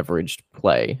of a leveraged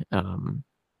play on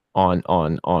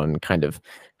kind of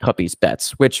Cuppy's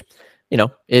bets, which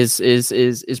is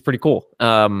pretty cool.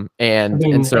 I And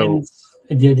mean, so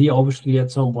and the idea, obviously,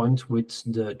 at some point with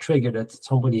the trigger that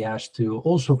somebody has to,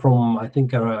 also from, I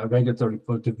think, a regulatory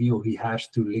point of view, he has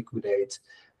to liquidate,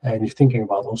 and he's thinking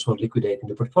about also liquidating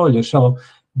the portfolio. So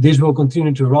this will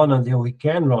continue to run until he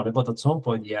can run it, but at some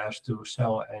point he has to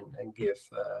sell and give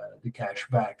the cash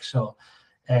back. So,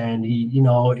 and he,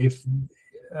 if,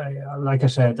 like I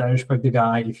said, I respect the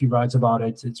guy. If he writes about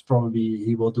it, it's probably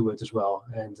he will do it as well.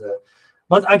 And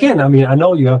But again, I mean, I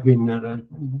know you have been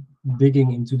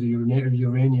digging into the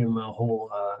uranium hole.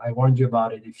 I warned you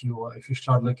about it. If you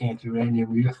start looking at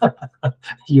uranium,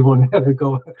 you won't ever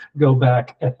go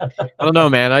back. I don't know,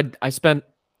 man. I spent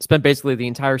basically the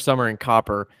entire summer in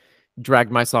copper,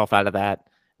 dragged myself out of that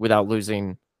without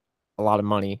losing a lot of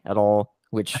money at all,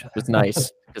 which was nice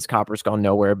because copper's gone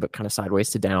nowhere but kind of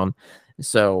sideways to down.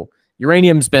 So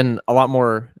uranium's been a lot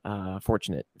more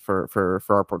fortunate for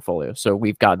our portfolio. So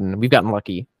we've gotten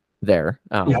lucky there.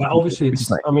 Yeah, obviously Which is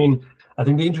it's. nice. I mean, I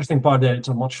think the interesting part that it's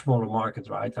a much smaller market,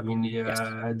 right? I mean,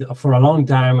 for a long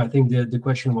time, I think the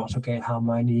question was, okay, how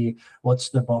many? What's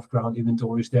the above ground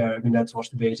inventories there? I mean, that was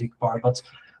the basic part. But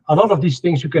a lot of these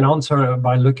things you can answer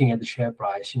by looking at the share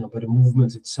price, by the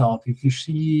movement itself. If you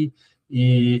see,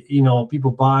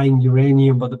 people buying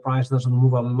uranium, but the price doesn't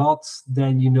move a lot,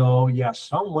 then yeah,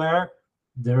 somewhere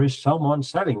there is someone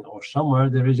selling, or somewhere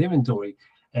there is inventory.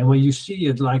 And when you see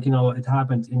it, like, it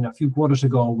happened in a few quarters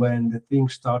ago when the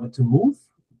things started to move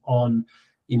on,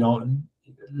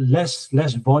 less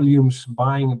volumes,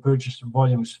 buying and purchase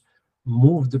volumes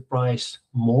move the price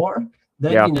more,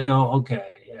 then, Yeah.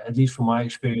 okay, at least from my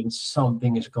experience,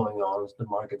 something is going on. The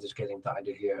market is getting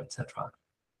tighter here, etc.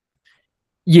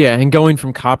 Yeah, and going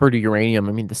from copper to uranium,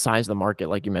 I mean, the size of the market,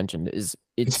 like you mentioned, it's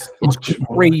Much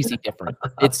more. crazy different.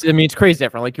 It's crazy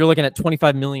different. Like you're looking at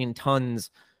 25 million tons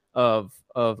of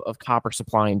copper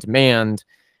supply and demand,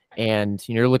 and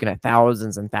you're looking at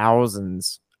thousands and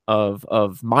thousands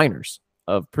of miners,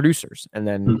 of producers, and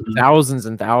then thousands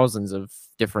and thousands of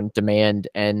different demand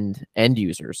and end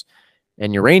users.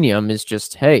 And uranium is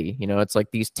just, hey, it's like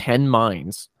these 10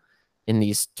 mines in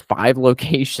these 5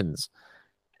 locations,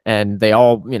 and they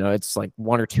all, it's like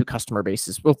 1 or 2 customer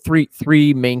bases. Well,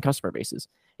 three main customer bases.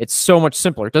 It's so much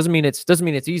simpler. It doesn't mean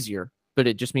it's easier, but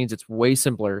it just means it's way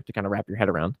simpler to kind of wrap your head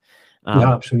around.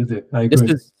 Yeah, absolutely. I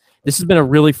agree. This has been a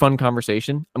really fun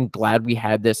conversation. I'm glad we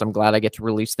had this. I'm glad I get to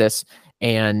release this.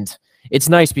 And it's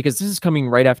nice because this is coming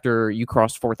right after you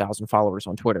crossed 4,000 followers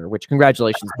on Twitter, which,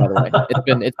 congratulations, by the way.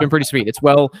 It's been pretty sweet. It's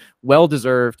well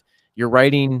deserved. Your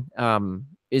writing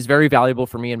is very valuable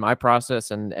for me in my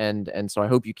process, and so I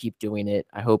hope you keep doing it.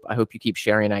 I hope you keep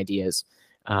sharing ideas.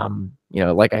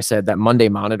 Like I said, that Monday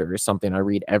Monitor is something I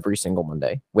read every single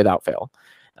Monday without fail.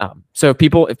 So if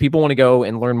people want to go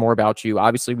and learn more about you,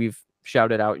 obviously we've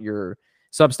shouted out your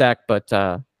Substack, but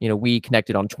we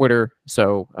connected on Twitter.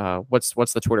 So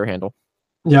what's the Twitter handle?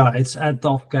 Yeah, it's at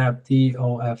Toffcap,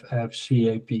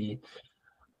 Toffcap.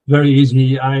 Very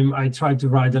easy. I try to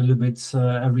write a little bit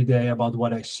every day about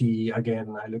what I see.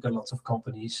 Again, I look at lots of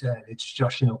companies, and it's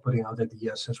just putting out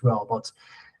ideas as well. But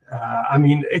I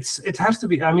mean, it has to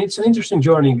be. I mean, it's an interesting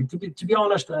journey. To be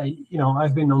honest,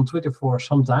 I've been on Twitter for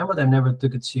some time, but I never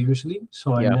took it seriously.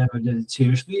 So I never did it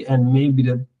seriously, and maybe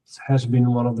that has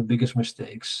been one of the biggest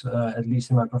mistakes, at least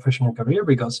in my professional career,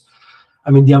 because I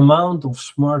mean, the amount of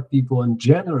smart people and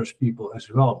generous people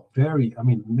as well.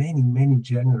 Many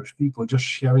generous people just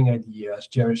sharing ideas,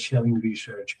 sharing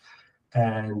research,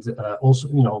 and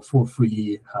also, for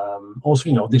free.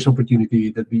 Also, this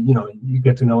opportunity that you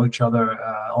get to know each other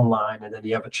online, and then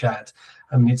you have a chat.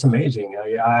 I mean, it's amazing.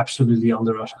 I absolutely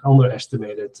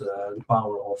underestimated the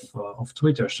power of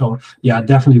Twitter. So yeah,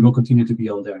 definitely will continue to be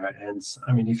on there. And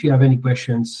I mean, if you have any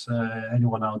questions,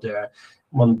 anyone out there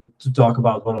want to talk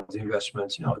about one of the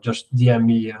investments, just DM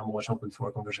me. I'm always open for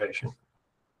a conversation.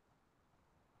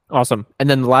 Awesome. And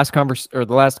then the last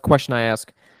question I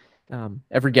ask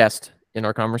every guest in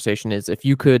our conversation is, if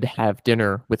you could have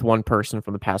dinner with one person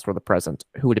from the past or the present,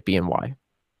 who would it be and why?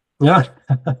 Yeah.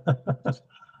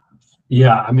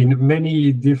 Yeah, I mean,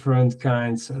 many different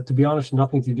kinds. To be honest,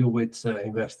 nothing to do with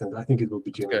investment. I think it will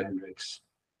be Jimi Hendrix.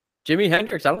 Jimi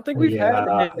Hendrix. I don't think we've had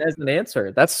it as an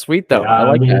answer. That's sweet, though. Yeah, I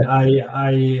like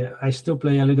that. I still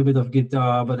play a little bit of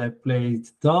guitar, but I played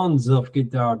tons of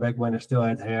guitar back when I still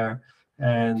had hair.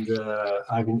 And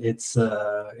I mean, it's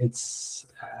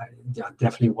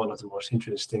definitely one of the most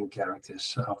interesting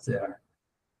characters out there.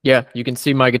 Yeah, you can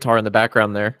see my guitar in the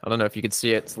background there. I don't know if you can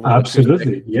see it. It's a little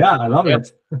Absolutely. acoustic. Yeah, I love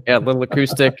it. Yeah, little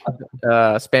acoustic,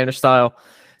 Spanish style,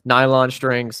 nylon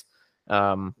strings.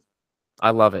 I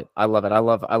love it. I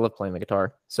love playing the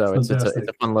guitar. So it's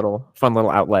a fun little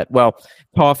outlet. Well,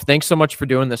 Toff, thanks so much for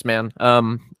doing this, man.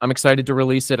 I'm excited to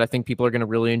release it. I think people are going to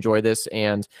really enjoy this,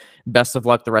 and best of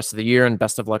luck the rest of the year, and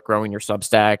best of luck growing your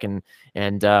Substack, and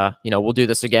we'll do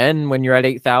this again when you're at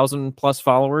 8,000 plus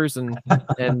followers, and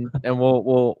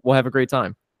we'll have a great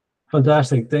time.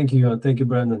 Fantastic. Thank you. Thank you,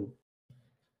 Brandon.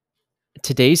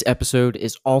 Today's episode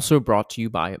is also brought to you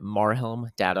by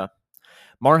Marhelm Data.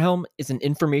 Marhelm is an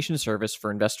information service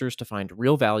for investors to find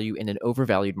real value in an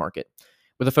overvalued market.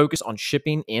 With a focus on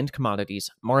shipping and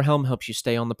commodities, Marhelm helps you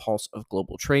stay on the pulse of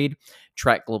global trade,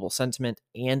 track global sentiment,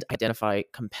 and identify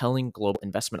compelling global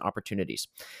investment opportunities.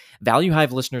 Value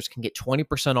Hive listeners can get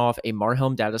 20% off a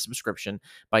Marhelm data subscription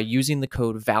by using the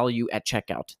code VALUE at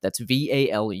checkout. That's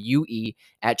VALUE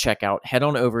at checkout. Head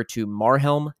on over to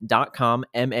marhelm.com,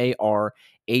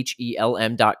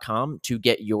 MARHELM.com to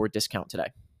get your discount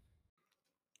today.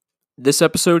 This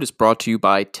episode is brought to you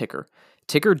by Ticker.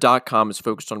 Ticker.com is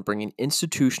focused on bringing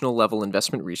institutional level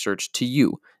investment research to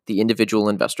you, the individual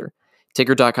investor.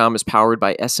 Ticker.com is powered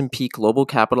by S&P Global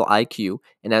Capital IQ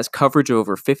and has coverage of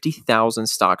over 50,000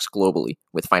 stocks globally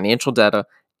with financial data,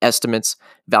 estimates,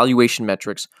 valuation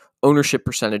metrics, ownership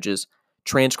percentages,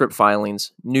 transcript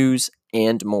filings, news,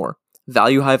 and more.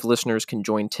 Value Hive listeners can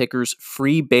join Ticker's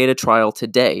free beta trial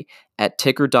today at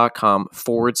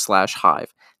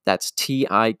ticker.com/hive. That's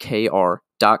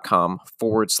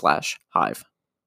TIKR.com/hive.